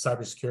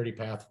cybersecurity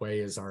pathway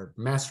is our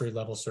mastery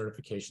level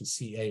certification,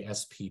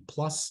 CASP+.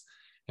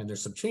 And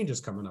there's some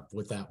changes coming up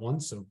with that one,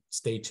 so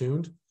stay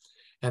tuned.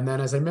 And then,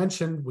 as I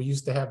mentioned, we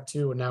used to have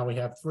 2, and now we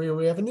have 3.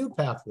 We have a new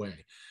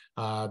pathway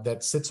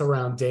that sits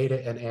around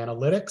data and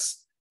analytics.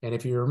 And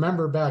if you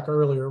remember back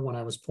earlier when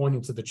I was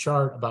pointing to the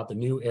chart about the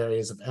new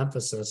areas of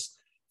emphasis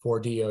for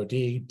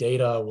DoD,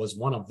 data was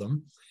one of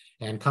them.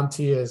 And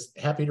CompTIA is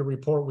happy to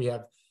report we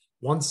have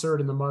 1 cert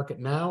in the market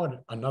now, and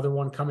another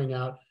one coming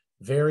out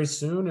very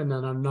soon, and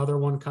then another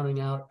one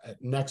coming out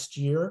next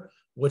year,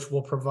 which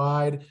will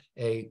provide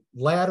a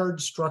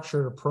laddered,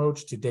 structured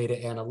approach to data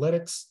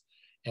analytics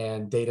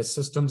and data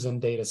systems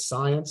and data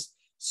science,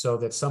 so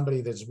that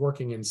somebody that's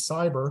working in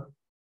cyber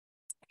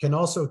can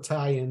also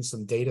tie in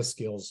some data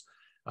skills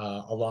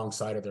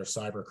alongside of their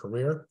cyber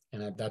career.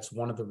 And that's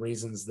one of the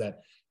reasons that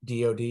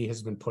DoD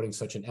has been putting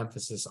such an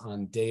emphasis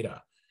on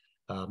data.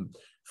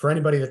 For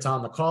anybody that's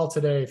on the call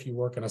today, if you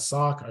work in a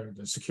SOC, or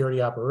the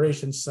Security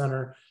Operations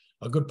Center,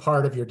 a good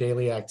part of your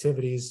daily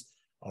activities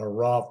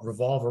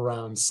revolve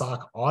around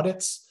SOC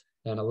audits.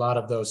 And a lot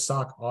of those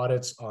SOC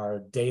audits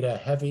are data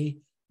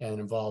heavy and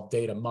involve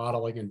data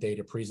modeling and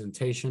data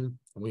presentation.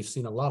 And we've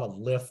seen a lot of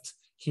lift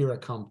here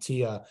at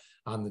CompTIA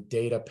on the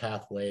data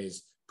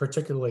pathways,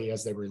 particularly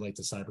as they relate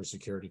to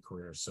cybersecurity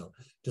careers. So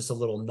just a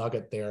little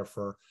nugget there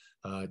for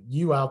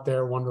you out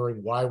there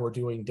wondering why we're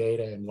doing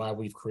data and why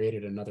we've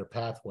created another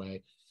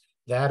pathway.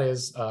 That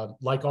is,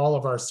 like all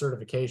of our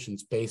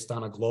certifications, based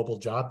on a global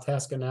job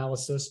task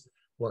analysis,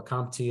 where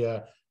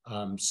CompTIA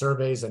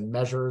surveys and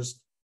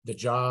measures the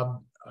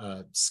job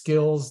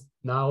skills,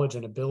 knowledge,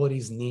 and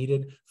abilities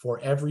needed for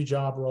every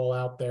job role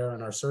out there.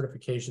 And our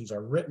certifications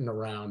are written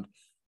around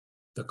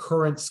the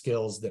current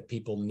skills that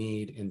people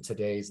need in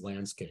today's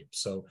landscape.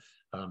 So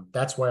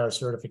That's why our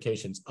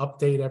certifications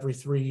update every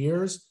 3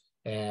 years,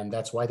 and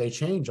that's why they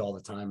change all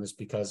the time, is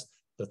because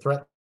the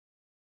threat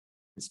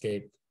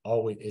landscape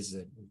always is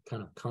a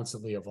kind of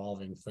constantly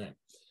evolving thing.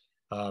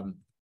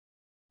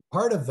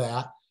 Part of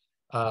that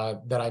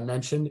that I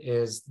mentioned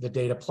is the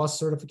Data Plus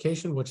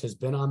certification, which has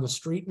been on the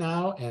street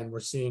now, and we're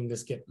seeing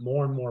this get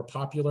more and more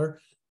popular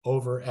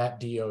over at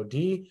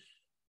DoD.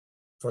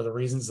 For the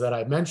reasons that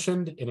I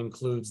mentioned, it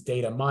includes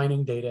data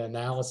mining, data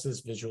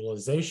analysis,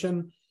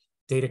 visualization,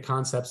 data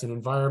concepts and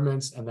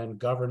environments, and then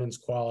governance,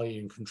 quality,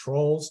 and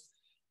controls.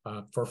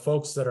 For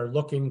folks that are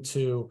looking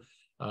to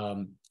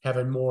have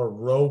a more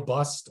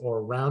robust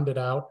or rounded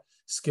out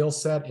skill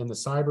set in the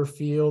cyber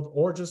field,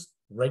 or just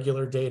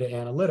regular data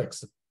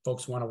analytics. If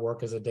folks want to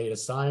work as a data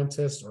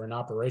scientist or an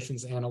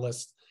operations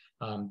analyst,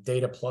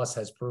 Data Plus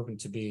has proven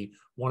to be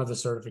one of the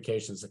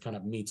certifications that kind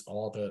of meets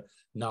all the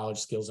knowledge,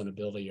 skills, and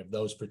ability of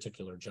those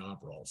particular job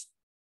roles.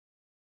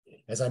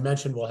 As I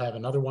mentioned, we'll have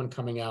another one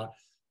coming out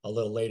a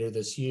little later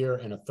this year,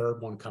 and a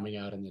third one coming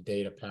out in the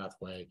data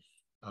pathway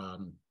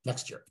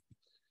next year.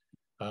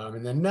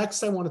 And then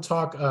next, I want to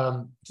talk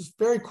just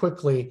very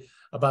quickly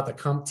about the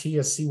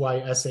CompTIA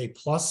CYSA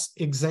Plus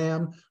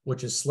exam,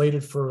 which is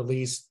slated for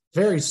release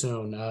very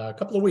soon, a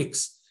couple of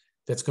weeks,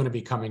 that's going to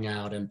be coming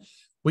out. And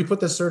we put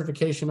this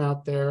certification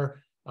out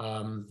there,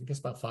 I guess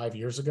about 5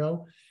 years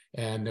ago,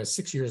 and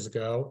 6 years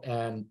ago,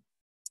 and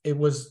it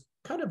was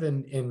kind of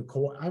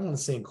I want to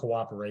say in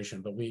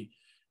cooperation, but we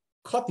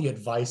caught the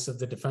advice of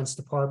the Defense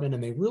Department,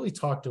 and they really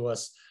talked to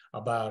us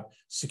about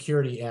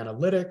security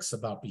analytics,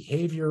 about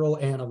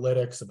behavioral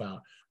analytics,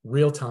 about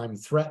real-time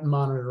threat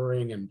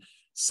monitoring, and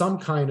some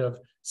kind of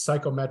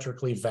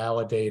psychometrically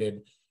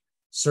validated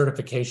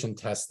certification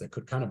test that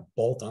could kind of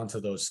bolt onto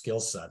those skill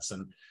sets.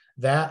 And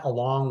that,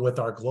 along with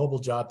our global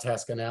job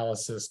task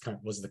analysis,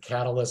 was the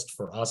catalyst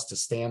for us to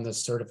stand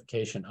this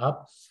certification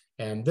up.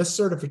 And this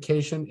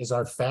certification is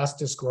our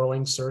fastest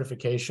growing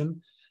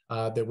certification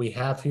that we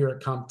have here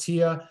at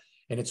CompTIA.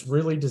 And it's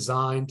really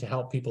designed to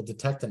help people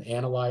detect and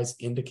analyze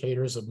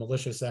indicators of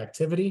malicious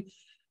activity.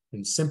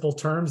 In simple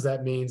terms,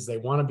 that means they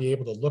want to be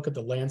able to look at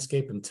the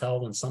landscape and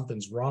tell when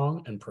something's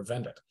wrong and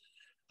prevent it.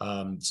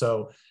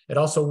 So it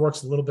also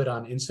works a little bit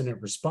on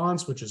incident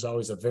response, which is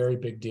always a very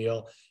big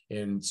deal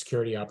in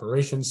security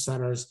operations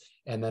centers,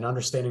 and then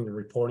understanding the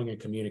reporting and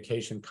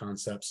communication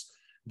concepts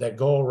that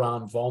go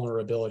around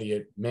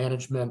vulnerability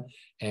management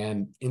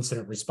and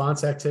incident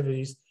response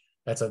activities.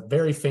 That's a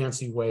very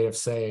fancy way of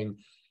saying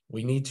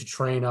we need to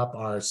train up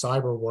our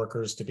cyber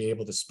workers to be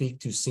able to speak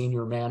to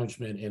senior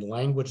management in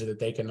language that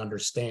they can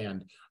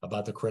understand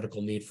about the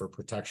critical need for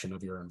protection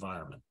of your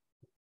environment.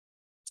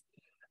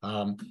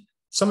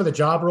 Some of the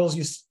job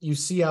roles you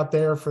see out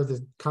there for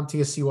the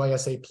CompTIA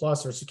CYSA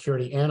Plus are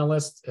security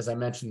analyst, as I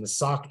mentioned, the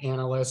SOC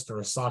analyst or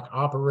a SOC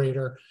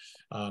operator.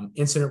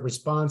 Incident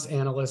response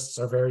analysts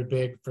are very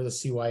big for the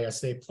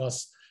CYSA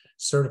Plus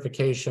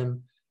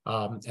certification,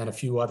 and a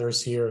few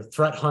others here.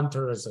 Threat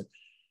hunter is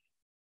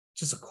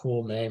just a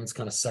cool name. It's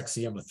kind of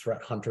sexy. I'm a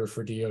threat hunter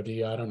for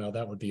DoD. I don't know.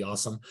 That would be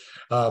awesome.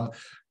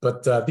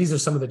 But these are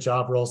some of the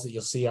job roles that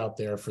you'll see out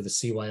there for the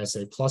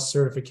CYSA Plus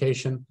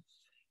certification.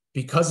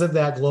 Because of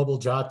that global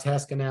job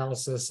task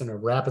analysis and a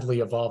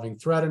rapidly evolving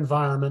threat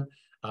environment,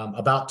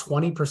 about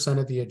 20%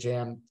 of the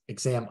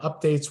exam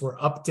updates were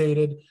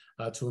updated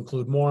to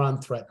include more on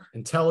threat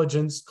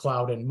intelligence,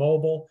 cloud and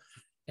mobile,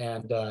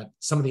 and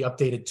some of the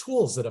updated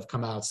tools that have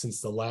come out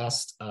since the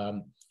last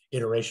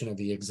iteration of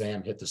the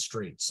exam hit the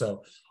street.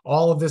 So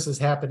all of this is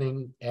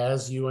happening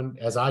as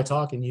I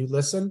talk and you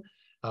listen,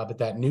 but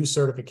that new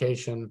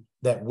certification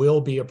that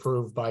will be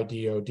approved by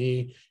DoD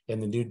in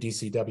the new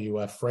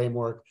DCWF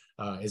framework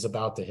is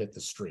about to hit the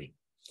street.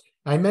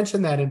 I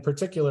mention that in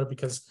particular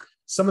because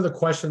some of the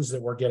questions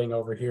that we're getting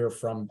over here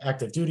from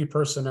active duty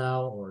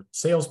personnel or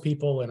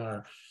salespeople in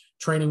our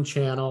training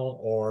channel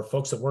or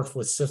folks that work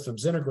with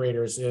systems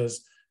integrators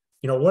is,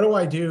 what do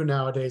I do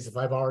nowadays if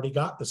I've already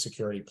got the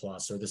Security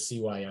Plus or the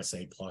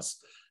CYSA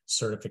Plus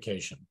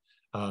certification?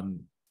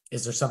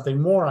 Is there something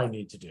more I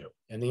need to do?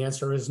 And the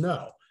answer is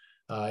no.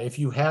 If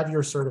you have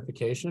your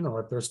certification,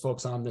 or if there's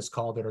folks on this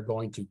call that are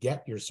going to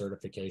get your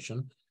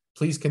certification,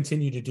 please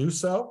continue to do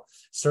so.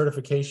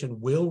 Certification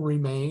will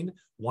remain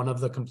one of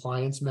the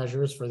compliance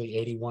measures for the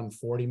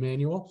 8140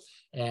 manual.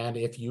 And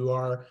if you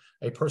are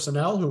a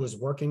personnel who is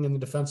working in the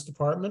Defense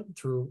Department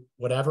through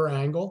whatever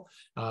angle,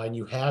 and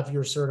you have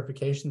your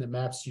certification that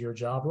maps to your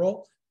job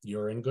role,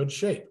 you're in good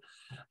shape.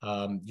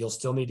 You'll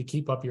still need to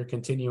keep up your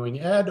continuing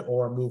ed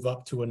or move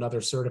up to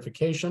another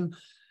certification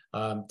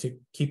to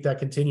keep that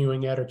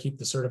continuing ed or keep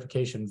the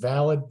certification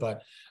valid.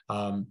 But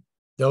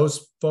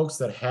those folks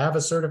that have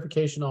a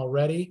certification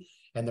already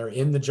and they're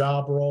in the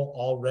job role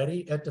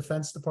already at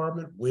Defense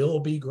Department will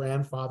be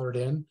grandfathered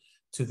in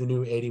to the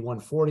new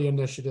 8140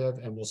 initiative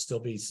and will still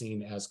be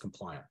seen as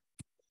compliant.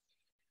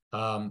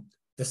 The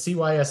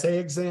CYSA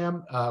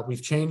exam,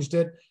 we've changed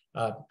it,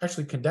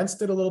 actually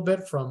condensed it a little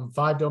bit from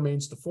 5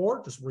 domains to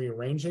 4, just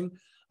rearranging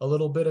a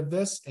little bit of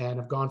this, and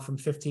have gone from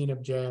 15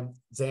 exam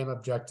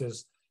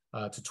objectives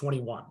to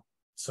 21.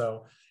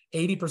 So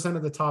 80%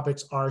 of the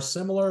topics are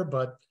similar,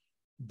 but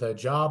the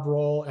job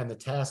role and the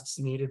tasks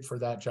needed for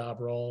that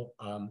job role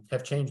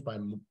have changed by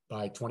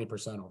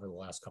 20% over the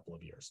last couple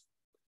of years.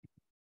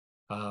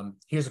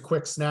 Here's a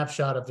quick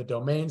snapshot of the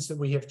domains that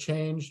we have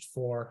changed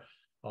for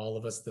all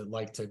of us that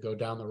like to go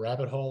down the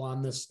rabbit hole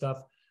on this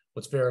stuff.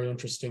 What's very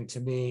interesting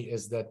to me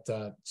is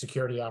that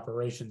security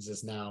operations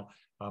is now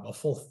a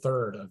full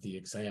third of the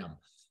exam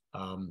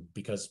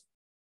because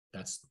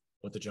that's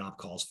what the job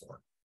calls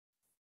for.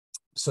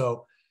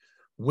 So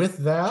with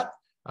that,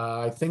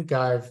 I think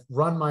I've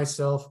run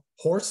myself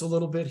hoarse a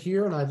little bit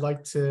here, and I'd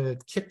like to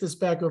kick this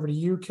back over to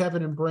you,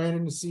 Kevin and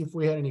Brandon, to see if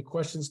we had any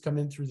questions come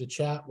in through the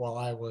chat while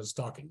I was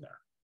talking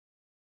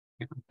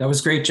there. That was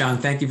great, John.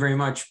 Thank you very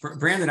much.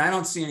 Brandon, I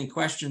don't see any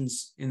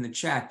questions in the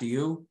chat. Do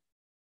you?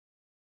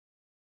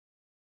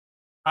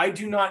 I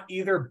do not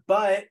either,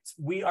 but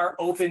we are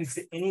open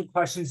to any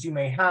questions you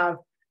may have.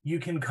 You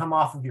can come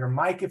off of your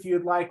mic if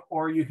you'd like,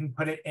 or you can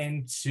put it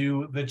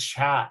into the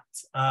chat.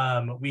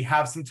 We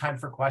have some time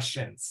for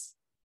questions.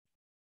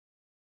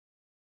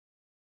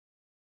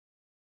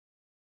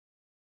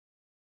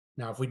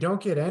 Now, if we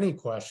don't get any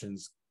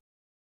questions,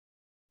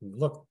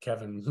 look,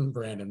 Kevin and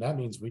Brandon, that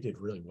means we did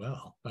really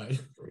well. Right?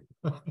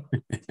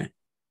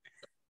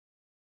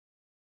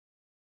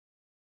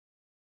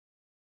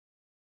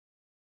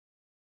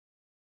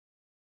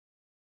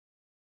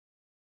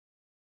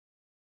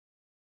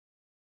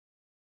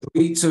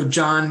 So,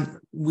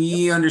 John,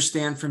 we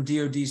understand from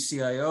DoD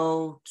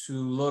CIO to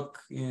look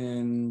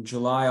in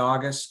July,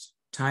 August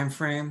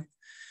timeframe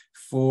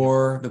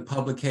for the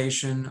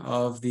publication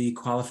of the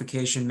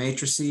qualification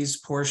matrices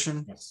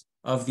portion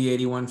of the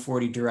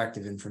 8140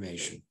 directive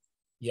information.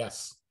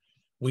 Yes,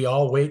 we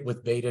all wait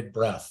with bated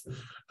breath.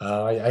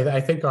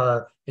 I think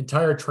our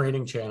entire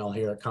training channel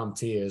here at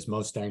CompTIA is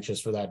most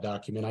anxious for that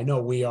document. I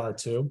know we are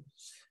too.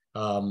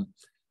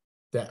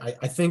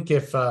 I think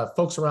if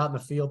folks are out in the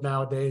field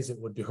nowadays, it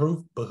would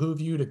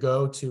behoove you to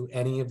go to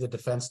any of the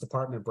Defense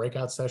Department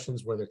breakout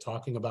sessions where they're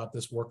talking about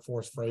this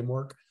workforce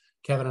framework.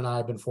 Kevin and I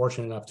have been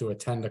fortunate enough to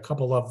attend a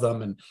couple of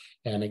them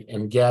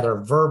and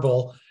gather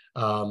verbal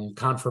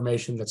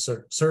confirmation that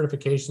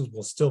certifications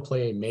will still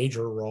play a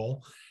major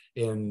role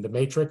in the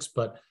matrix,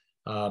 but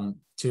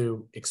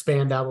to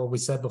expand out what we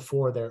said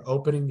before, they're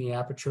opening the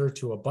aperture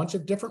to a bunch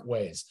of different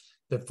ways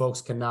that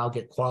folks can now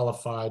get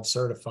qualified,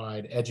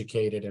 certified,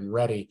 educated, and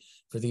ready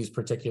for these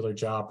particular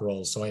job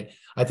roles. So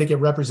I think it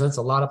represents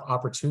a lot of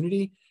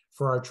opportunity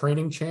for our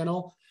training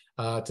channel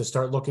to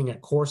start looking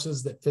at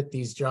courses that fit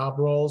these job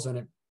roles, and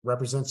it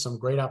represents some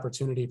great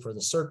opportunity for the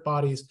cert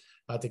bodies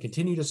to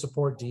continue to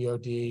support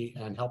DoD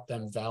and help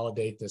them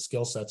validate the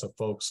skill sets of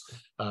folks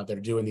that are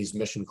doing these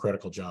mission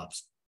critical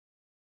jobs.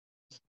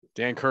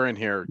 Dan Curran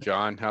here,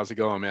 John. How's it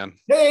going, man?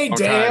 Hey,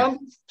 Dan.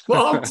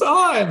 Long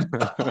time.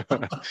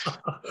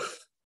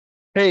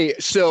 Hey,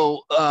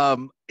 so,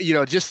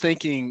 just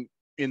thinking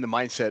in the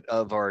mindset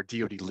of our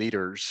DoD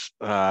leaders,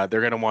 they're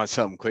going to want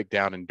something quick,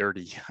 down, and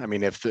dirty. I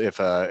mean, if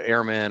a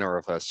airman or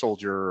if a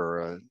soldier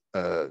or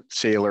a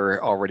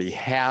sailor already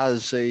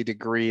has a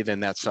degree, then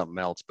that's something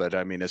else. But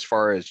I mean, as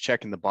far as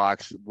checking the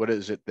box, what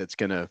is it that's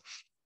going to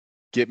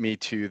get me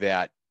to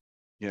that,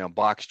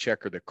 box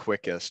checker the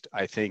quickest?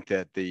 I think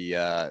that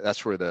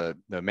that's where the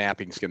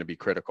mapping is going to be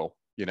critical,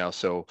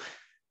 so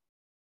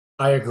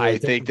I agree. I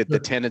think that the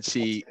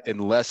tendency,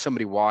 unless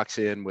somebody walks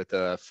in with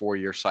a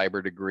 4-year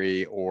cyber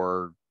degree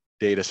or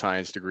data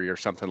science degree or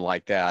something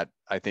like that,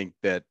 I think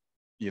that,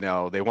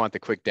 they want the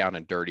quick, down,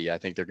 and dirty. I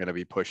think they're going to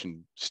be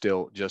pushing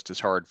still just as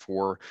hard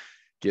for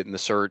getting the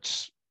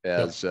certs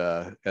as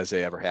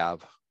they ever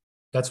have.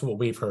 That's what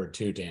we've heard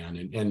too,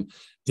 Dan. And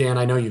Dan,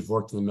 I know you've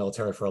worked in the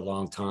military for a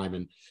long time,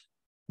 and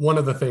one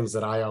of the things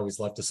that I always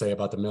love to say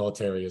about the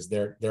military is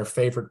their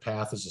favorite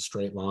path is a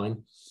straight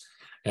line.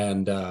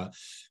 And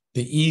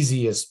the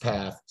easiest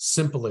path,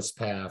 simplest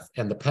path,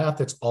 and the path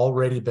that's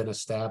already been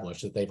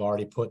established, that they've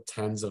already put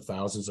tens of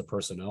thousands of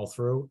personnel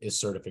through, is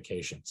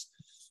certifications.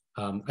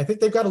 I think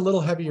they've got a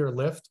little heavier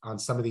lift on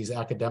some of these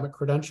academic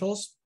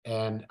credentials,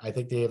 and I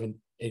think they have an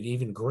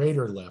even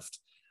greater lift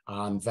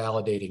on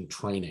validating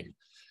training,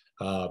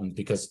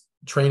 because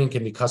training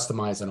can be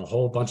customized in a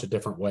whole bunch of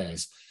different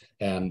ways.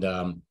 And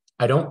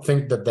I don't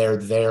think that they're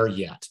there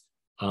yet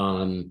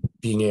on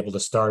being able to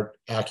start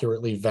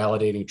accurately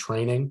validating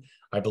training.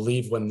 I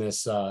believe when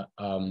this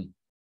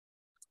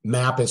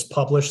map is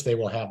published, they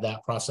will have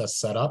that process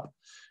set up.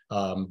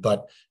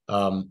 But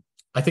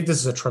I think this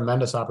is a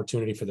tremendous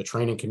opportunity for the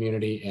training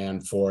community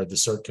and for the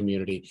CERT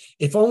community,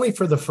 if only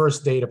for the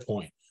first data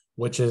point,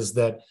 which is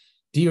that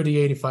DoD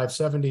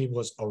 8570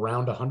 was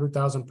around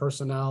 100,000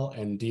 personnel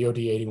and DoD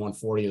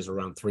 8140 is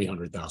around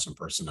 300,000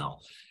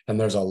 personnel. And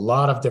there's a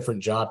lot of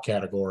different job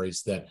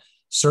categories that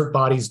CERT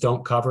bodies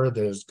don't cover.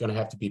 There's going to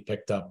have to be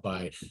picked up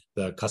by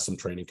the custom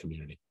training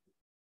community.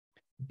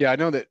 Yeah, I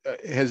know that.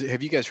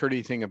 Have you guys heard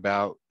anything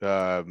about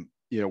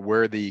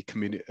where the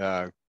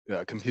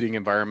computing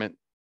environment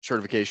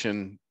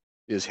certification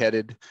is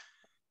headed?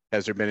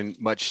 Has there been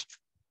much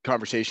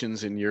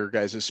conversations in your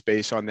guys'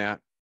 space on that?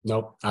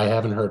 Nope, I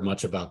haven't heard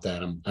much about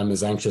that. I'm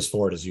as anxious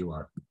for it as you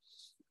are.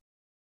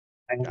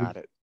 Got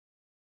it.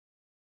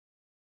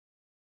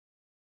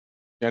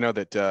 I know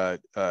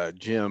that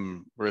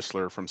Jim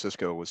Rissler from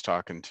Cisco was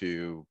talking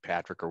to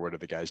Patrick, or whatever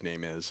the guy's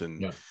name is,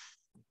 and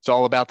it's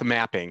all about the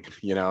mapping.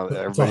 You know,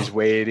 everybody's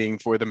waiting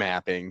for the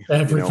mapping.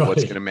 You know,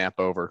 what's going to map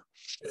over.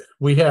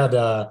 We had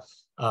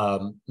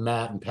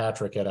Matt and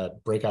Patrick at a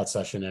breakout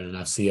session at an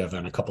FC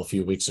event a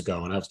few weeks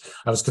ago, and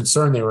I was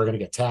concerned they were going to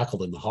get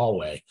tackled in the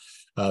hallway.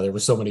 There were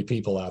so many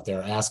people out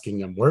there asking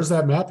them, "Where's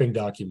that mapping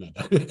document?"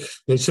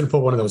 They should have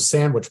put one of those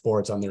sandwich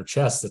boards on their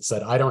chest that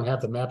said, "I don't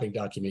have the mapping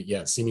document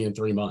yet. See me in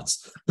 3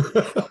 months."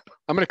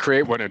 I'm going to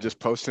create one and just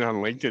post it on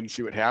LinkedIn and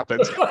see what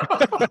happens.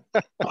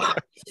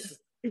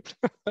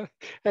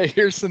 Hey,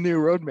 here's the new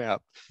roadmap.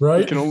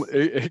 Right?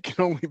 It can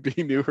only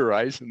be New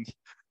Horizons.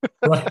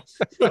 Right.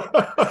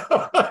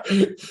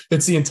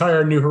 It's the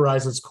entire New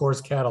Horizons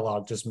course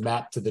catalog just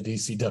mapped to the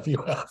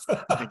DCWF.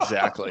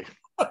 Exactly.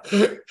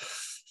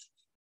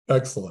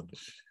 Excellent.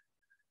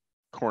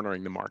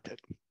 Cornering the market.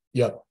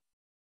 Yep.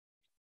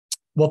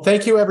 Well,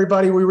 thank you,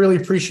 everybody. We really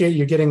appreciate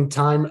you getting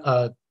time,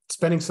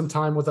 spending some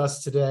time with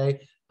us today.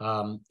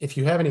 If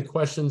you have any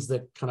questions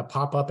that kind of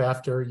pop up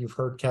after you've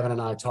heard Kevin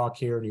and I talk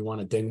here and you want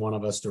to ding one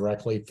of us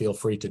directly, feel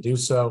free to do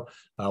so.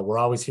 We're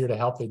always here to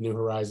help the New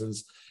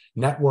Horizons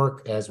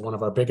Network as one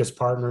of our biggest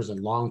partners and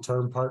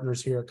long-term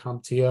partners here at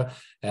CompTIA.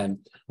 And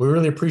we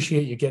really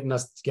appreciate you getting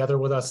us together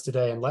with us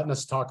today and letting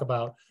us talk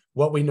about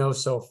what we know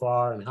so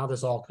far and how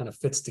this all kind of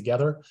fits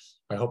together.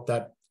 I hope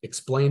that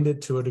explained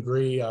it to a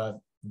degree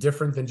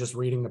different than just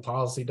reading the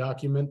policy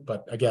document.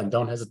 But again,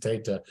 don't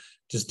hesitate to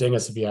just ding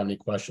us if you have any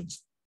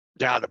questions.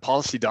 Yeah, the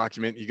policy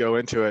document, you go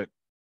into it,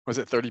 was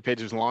it 30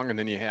 pages long? And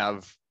then you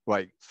have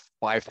like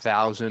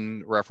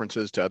 5,000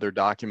 references to other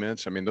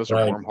documents. I mean, those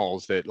are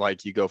wormholes that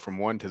like you go from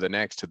one to the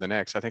next to the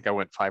next. I think I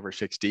went 5 or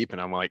 6 deep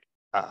and I'm like,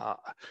 I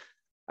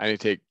need to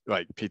take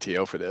like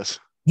PTO for this.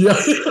 Yeah.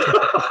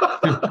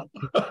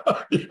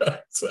 Yeah,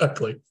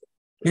 exactly.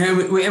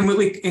 Yeah, we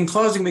in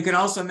closing, we can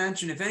also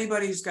mention if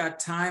anybody's got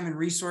time and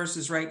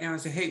resources right now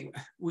and say, hey,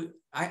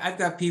 I've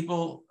got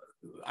people,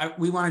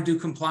 we want to do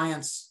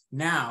compliance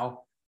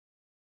now,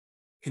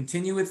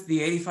 continue with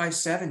the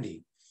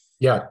 8570.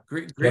 Yeah,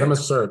 great. Get them a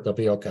cert, they'll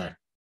be okay.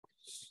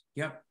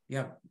 Yep.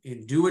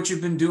 Do what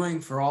you've been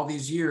doing for all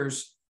these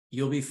years,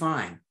 you'll be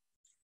fine.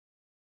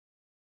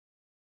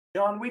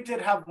 John, we did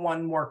have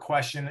one more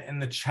question in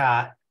the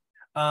chat.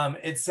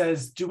 It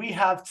says, do we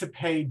have to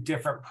pay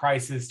different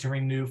prices to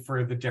renew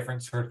for the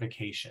different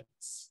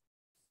certifications?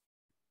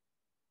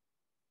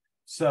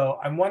 So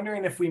I'm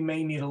wondering if we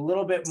may need a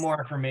little bit more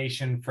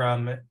information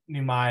from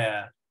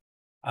Numaya.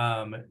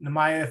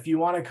 Numaya, if you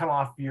want to come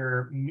off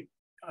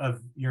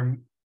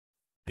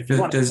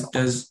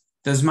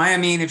does Maya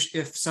mean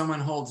if someone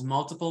holds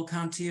multiple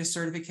CompTIA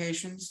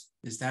certifications?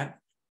 Is that?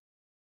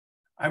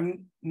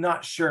 I'm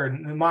not sure.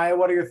 Numaya,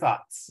 what are your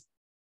thoughts?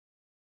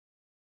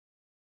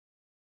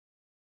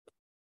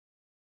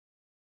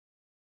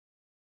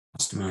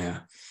 Maya.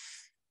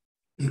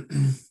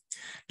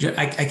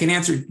 I can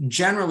answer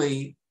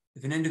generally.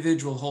 If an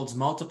individual holds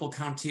multiple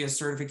CompTIA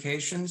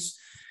certifications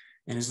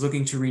and is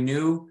looking to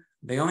renew,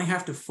 they only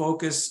have to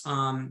focus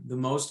on the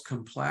most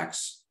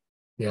complex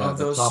of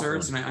those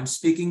certs. And I'm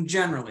speaking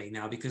generally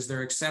now because there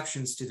are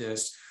exceptions to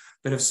this.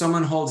 But if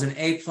someone holds an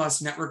A+,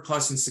 Network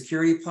Plus, and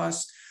Security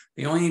Plus,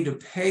 they only need to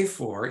pay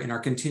for, in our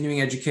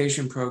continuing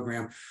education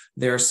program,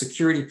 their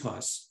Security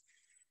Plus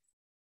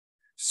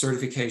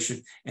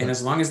certification. And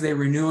as long as they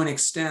renew and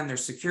extend their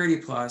Security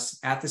Plus,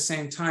 at the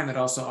same time, it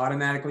also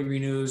automatically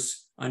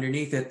renews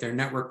underneath it their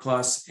Network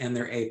Plus and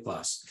their A+.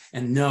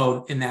 And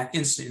no, in that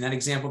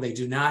example, they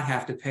do not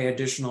have to pay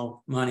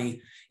additional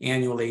money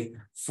annually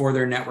for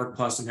their Network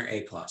Plus and their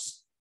A+.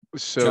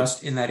 So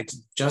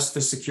just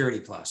the Security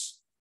Plus.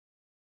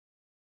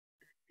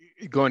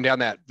 Going down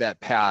that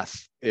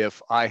path,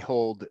 if I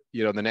hold,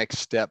 the next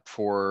step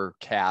for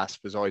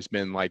CASP has always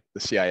been like the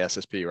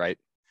CISSP, right?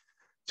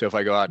 So if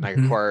I go out and I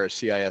acquire a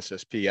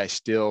CISSP, I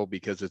still,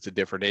 because it's a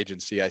different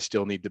agency, I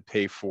still need to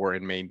pay for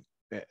and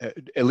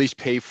at least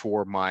pay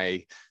for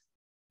my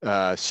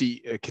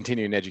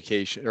continuing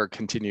education or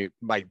continue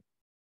my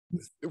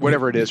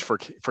whatever it is for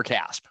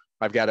CASP.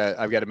 I've got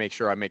to make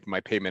sure I make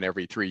my payment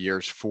every 3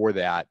 years for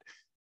that.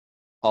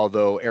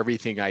 Although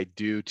everything I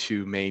do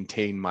to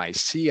maintain my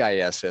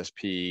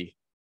CISSP,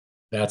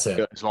 that's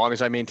it. As long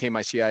as I maintain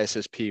my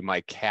CISSP, my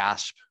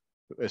CASP,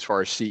 as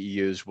far as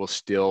CEUs, will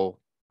still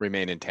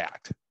remain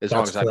intact as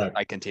long as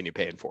I continue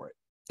paying for it.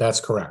 That's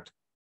correct.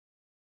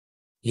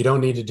 You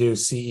don't need to do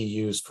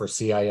CEUs for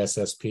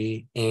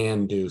CISSP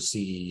and do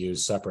CEUs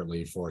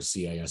separately for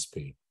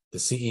CISP. The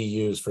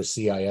CEUs for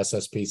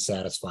CISSP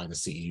satisfy the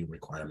CEU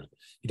requirement.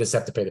 You just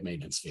have to pay the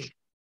maintenance fee.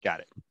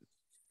 Got it.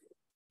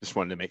 Just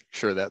wanted to make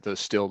sure that there's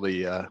still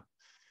the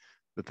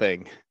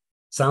thing.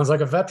 Sounds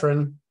like a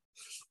veteran.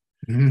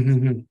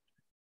 You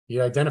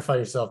identify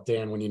yourself,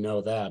 Dan, when you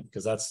know that,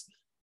 because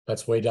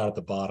that's way down at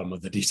the bottom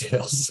of the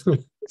details.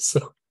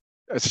 So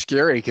it's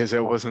scary because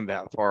it wasn't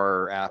that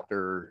far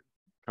after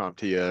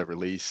CompTIA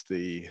released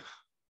the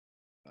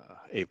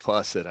A+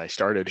 that I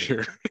started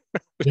here.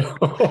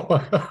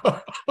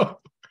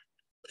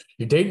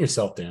 You're dating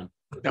yourself, Dan.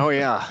 Oh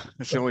yeah,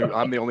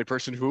 I'm the only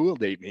person who will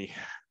date me.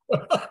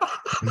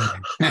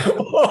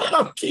 Oh,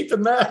 I'm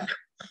keeping that.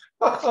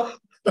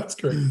 That's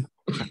great.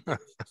 All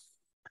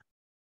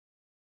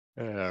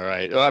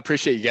right. Well, I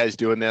appreciate you guys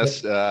doing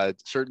this.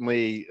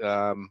 Certainly,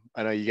 I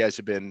know you guys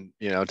have been,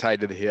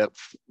 tied to the hip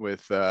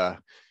with what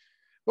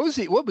was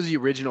the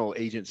original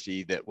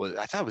agency that was?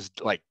 I thought it was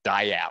like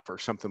DIAP or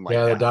something like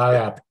that. Yeah, the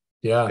DIAP.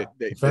 Yeah,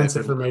 Defense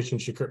been, Information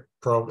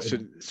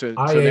Program. So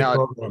IA now,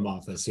 Program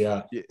Office.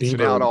 Yeah. So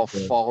now it all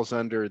falls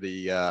under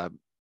the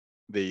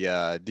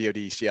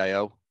DoD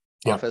CIO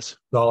office. It's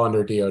all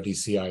under DoD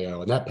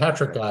CIO, and that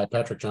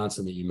Patrick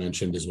Johnson that you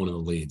mentioned is one of the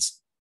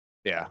leads.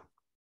 Yeah,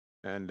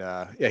 and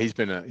he's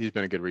been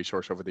a good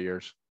resource over the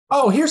years.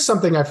 Oh, here's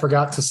something I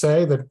forgot to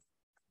say that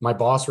my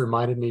boss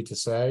reminded me to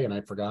say, and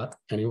I forgot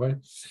anyway.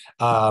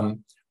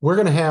 We're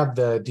going to have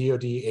the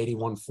DoD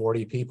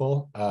 8140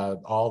 people,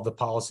 all the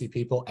policy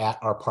people at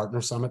our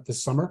partner summit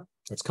this summer.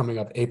 It's coming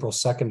up April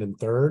 2nd and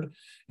 3rd.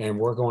 And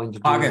we're going to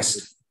do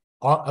August.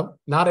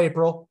 Not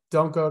April.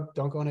 Don't go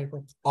in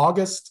April.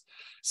 August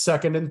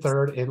 2nd and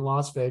 3rd in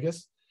Las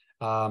Vegas.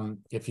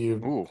 If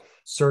you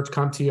search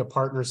CompTIA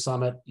Partner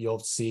Summit, you'll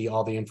see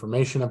all the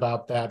information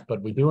about that.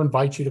 But we do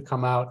invite you to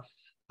come out.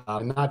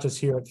 And not just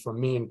hear it from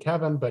me and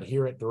Kevin, but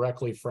hear it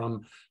directly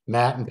from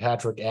Matt and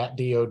Patrick at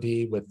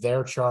DoD with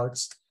their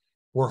charts.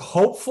 We're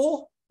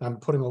hopeful, I'm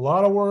putting a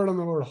lot of word on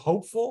the word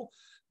hopeful,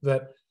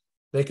 that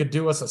they could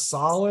do us a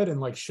solid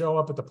and like show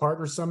up at the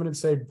partner summit and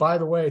say, by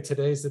the way,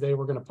 today's the day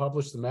we're going to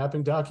publish the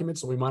mapping document,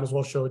 so we might as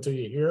well show it to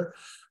you here.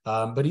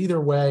 But either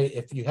way,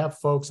 if you have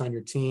folks on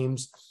your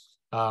teams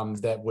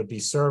that would be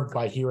served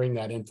by hearing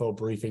that info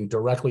briefing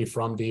directly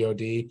from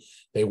DoD,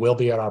 they will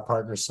be at our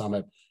partner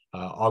summit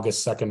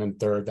August 2nd and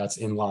 3rd. That's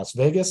in Las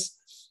Vegas.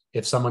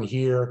 If someone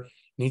here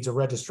needs a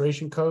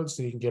registration code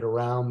so you can get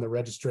around the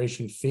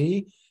registration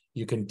fee,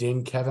 you can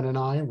ding Kevin and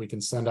I, and we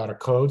can send out a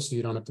code so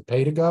you don't have to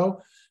pay to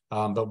go.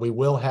 But we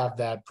will have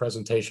that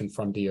presentation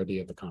from DoD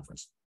at the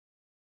conference.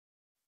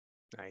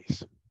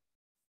 Nice.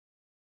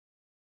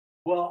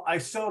 Well, I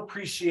so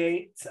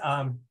appreciate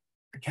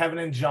Kevin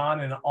and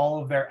John and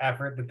all of their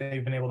effort that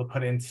they've been able to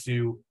put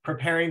into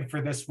preparing for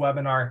this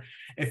webinar.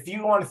 If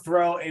you want to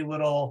throw a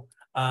little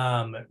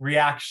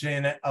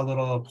reaction, a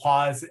little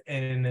applause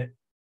in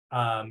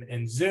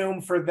Zoom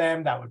for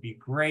them, that would be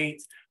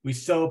great. We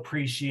so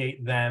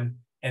appreciate them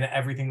and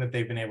everything that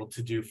they've been able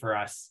to do for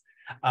us.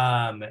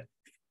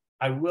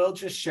 I will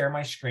just share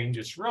my screen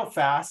just real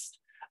fast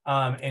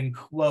in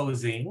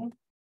closing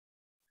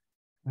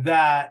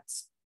that,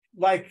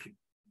 like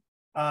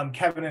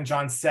Kevin and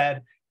John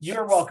said,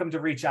 you're welcome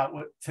to reach out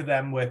to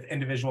them with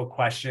individual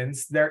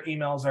questions. Their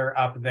emails are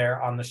up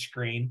there on the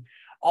screen.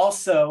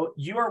 Also,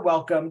 you are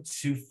welcome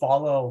to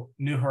follow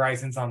New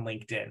Horizons on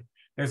LinkedIn.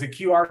 There's a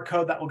QR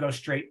code that will go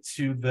straight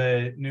to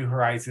the New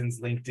Horizons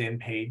LinkedIn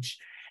page.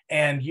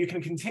 And you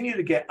can continue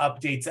to get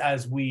updates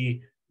as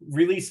we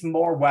release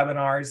more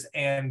webinars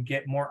and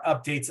get more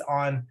updates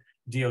on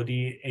DoD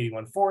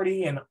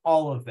 8140 and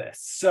all of this.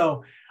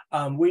 So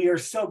we are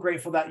so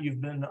grateful that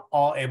you've been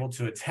all able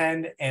to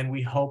attend, and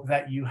we hope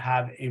that you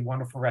have a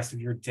wonderful rest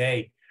of your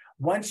day.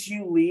 Once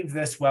you leave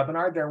this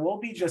webinar, there will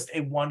be just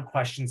a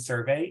one-question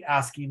survey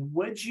asking,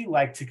 would you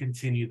like to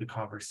continue the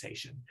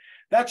conversation?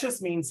 That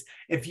just means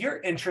if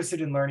you're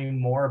interested in learning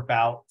more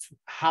about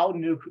how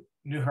New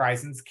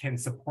Horizons can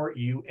support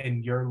you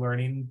in your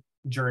learning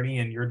journey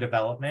and your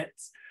development,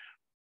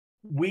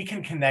 we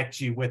can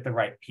connect you with the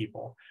right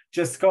people.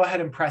 Just go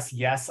ahead and press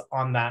yes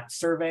on that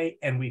survey,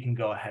 and we can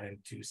go ahead and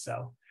do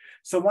so.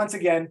 So once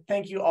again,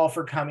 thank you all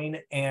for coming,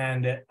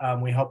 and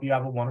we hope you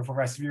have a wonderful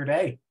rest of your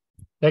day.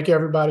 Thank you,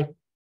 everybody.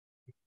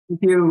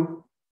 Thank you.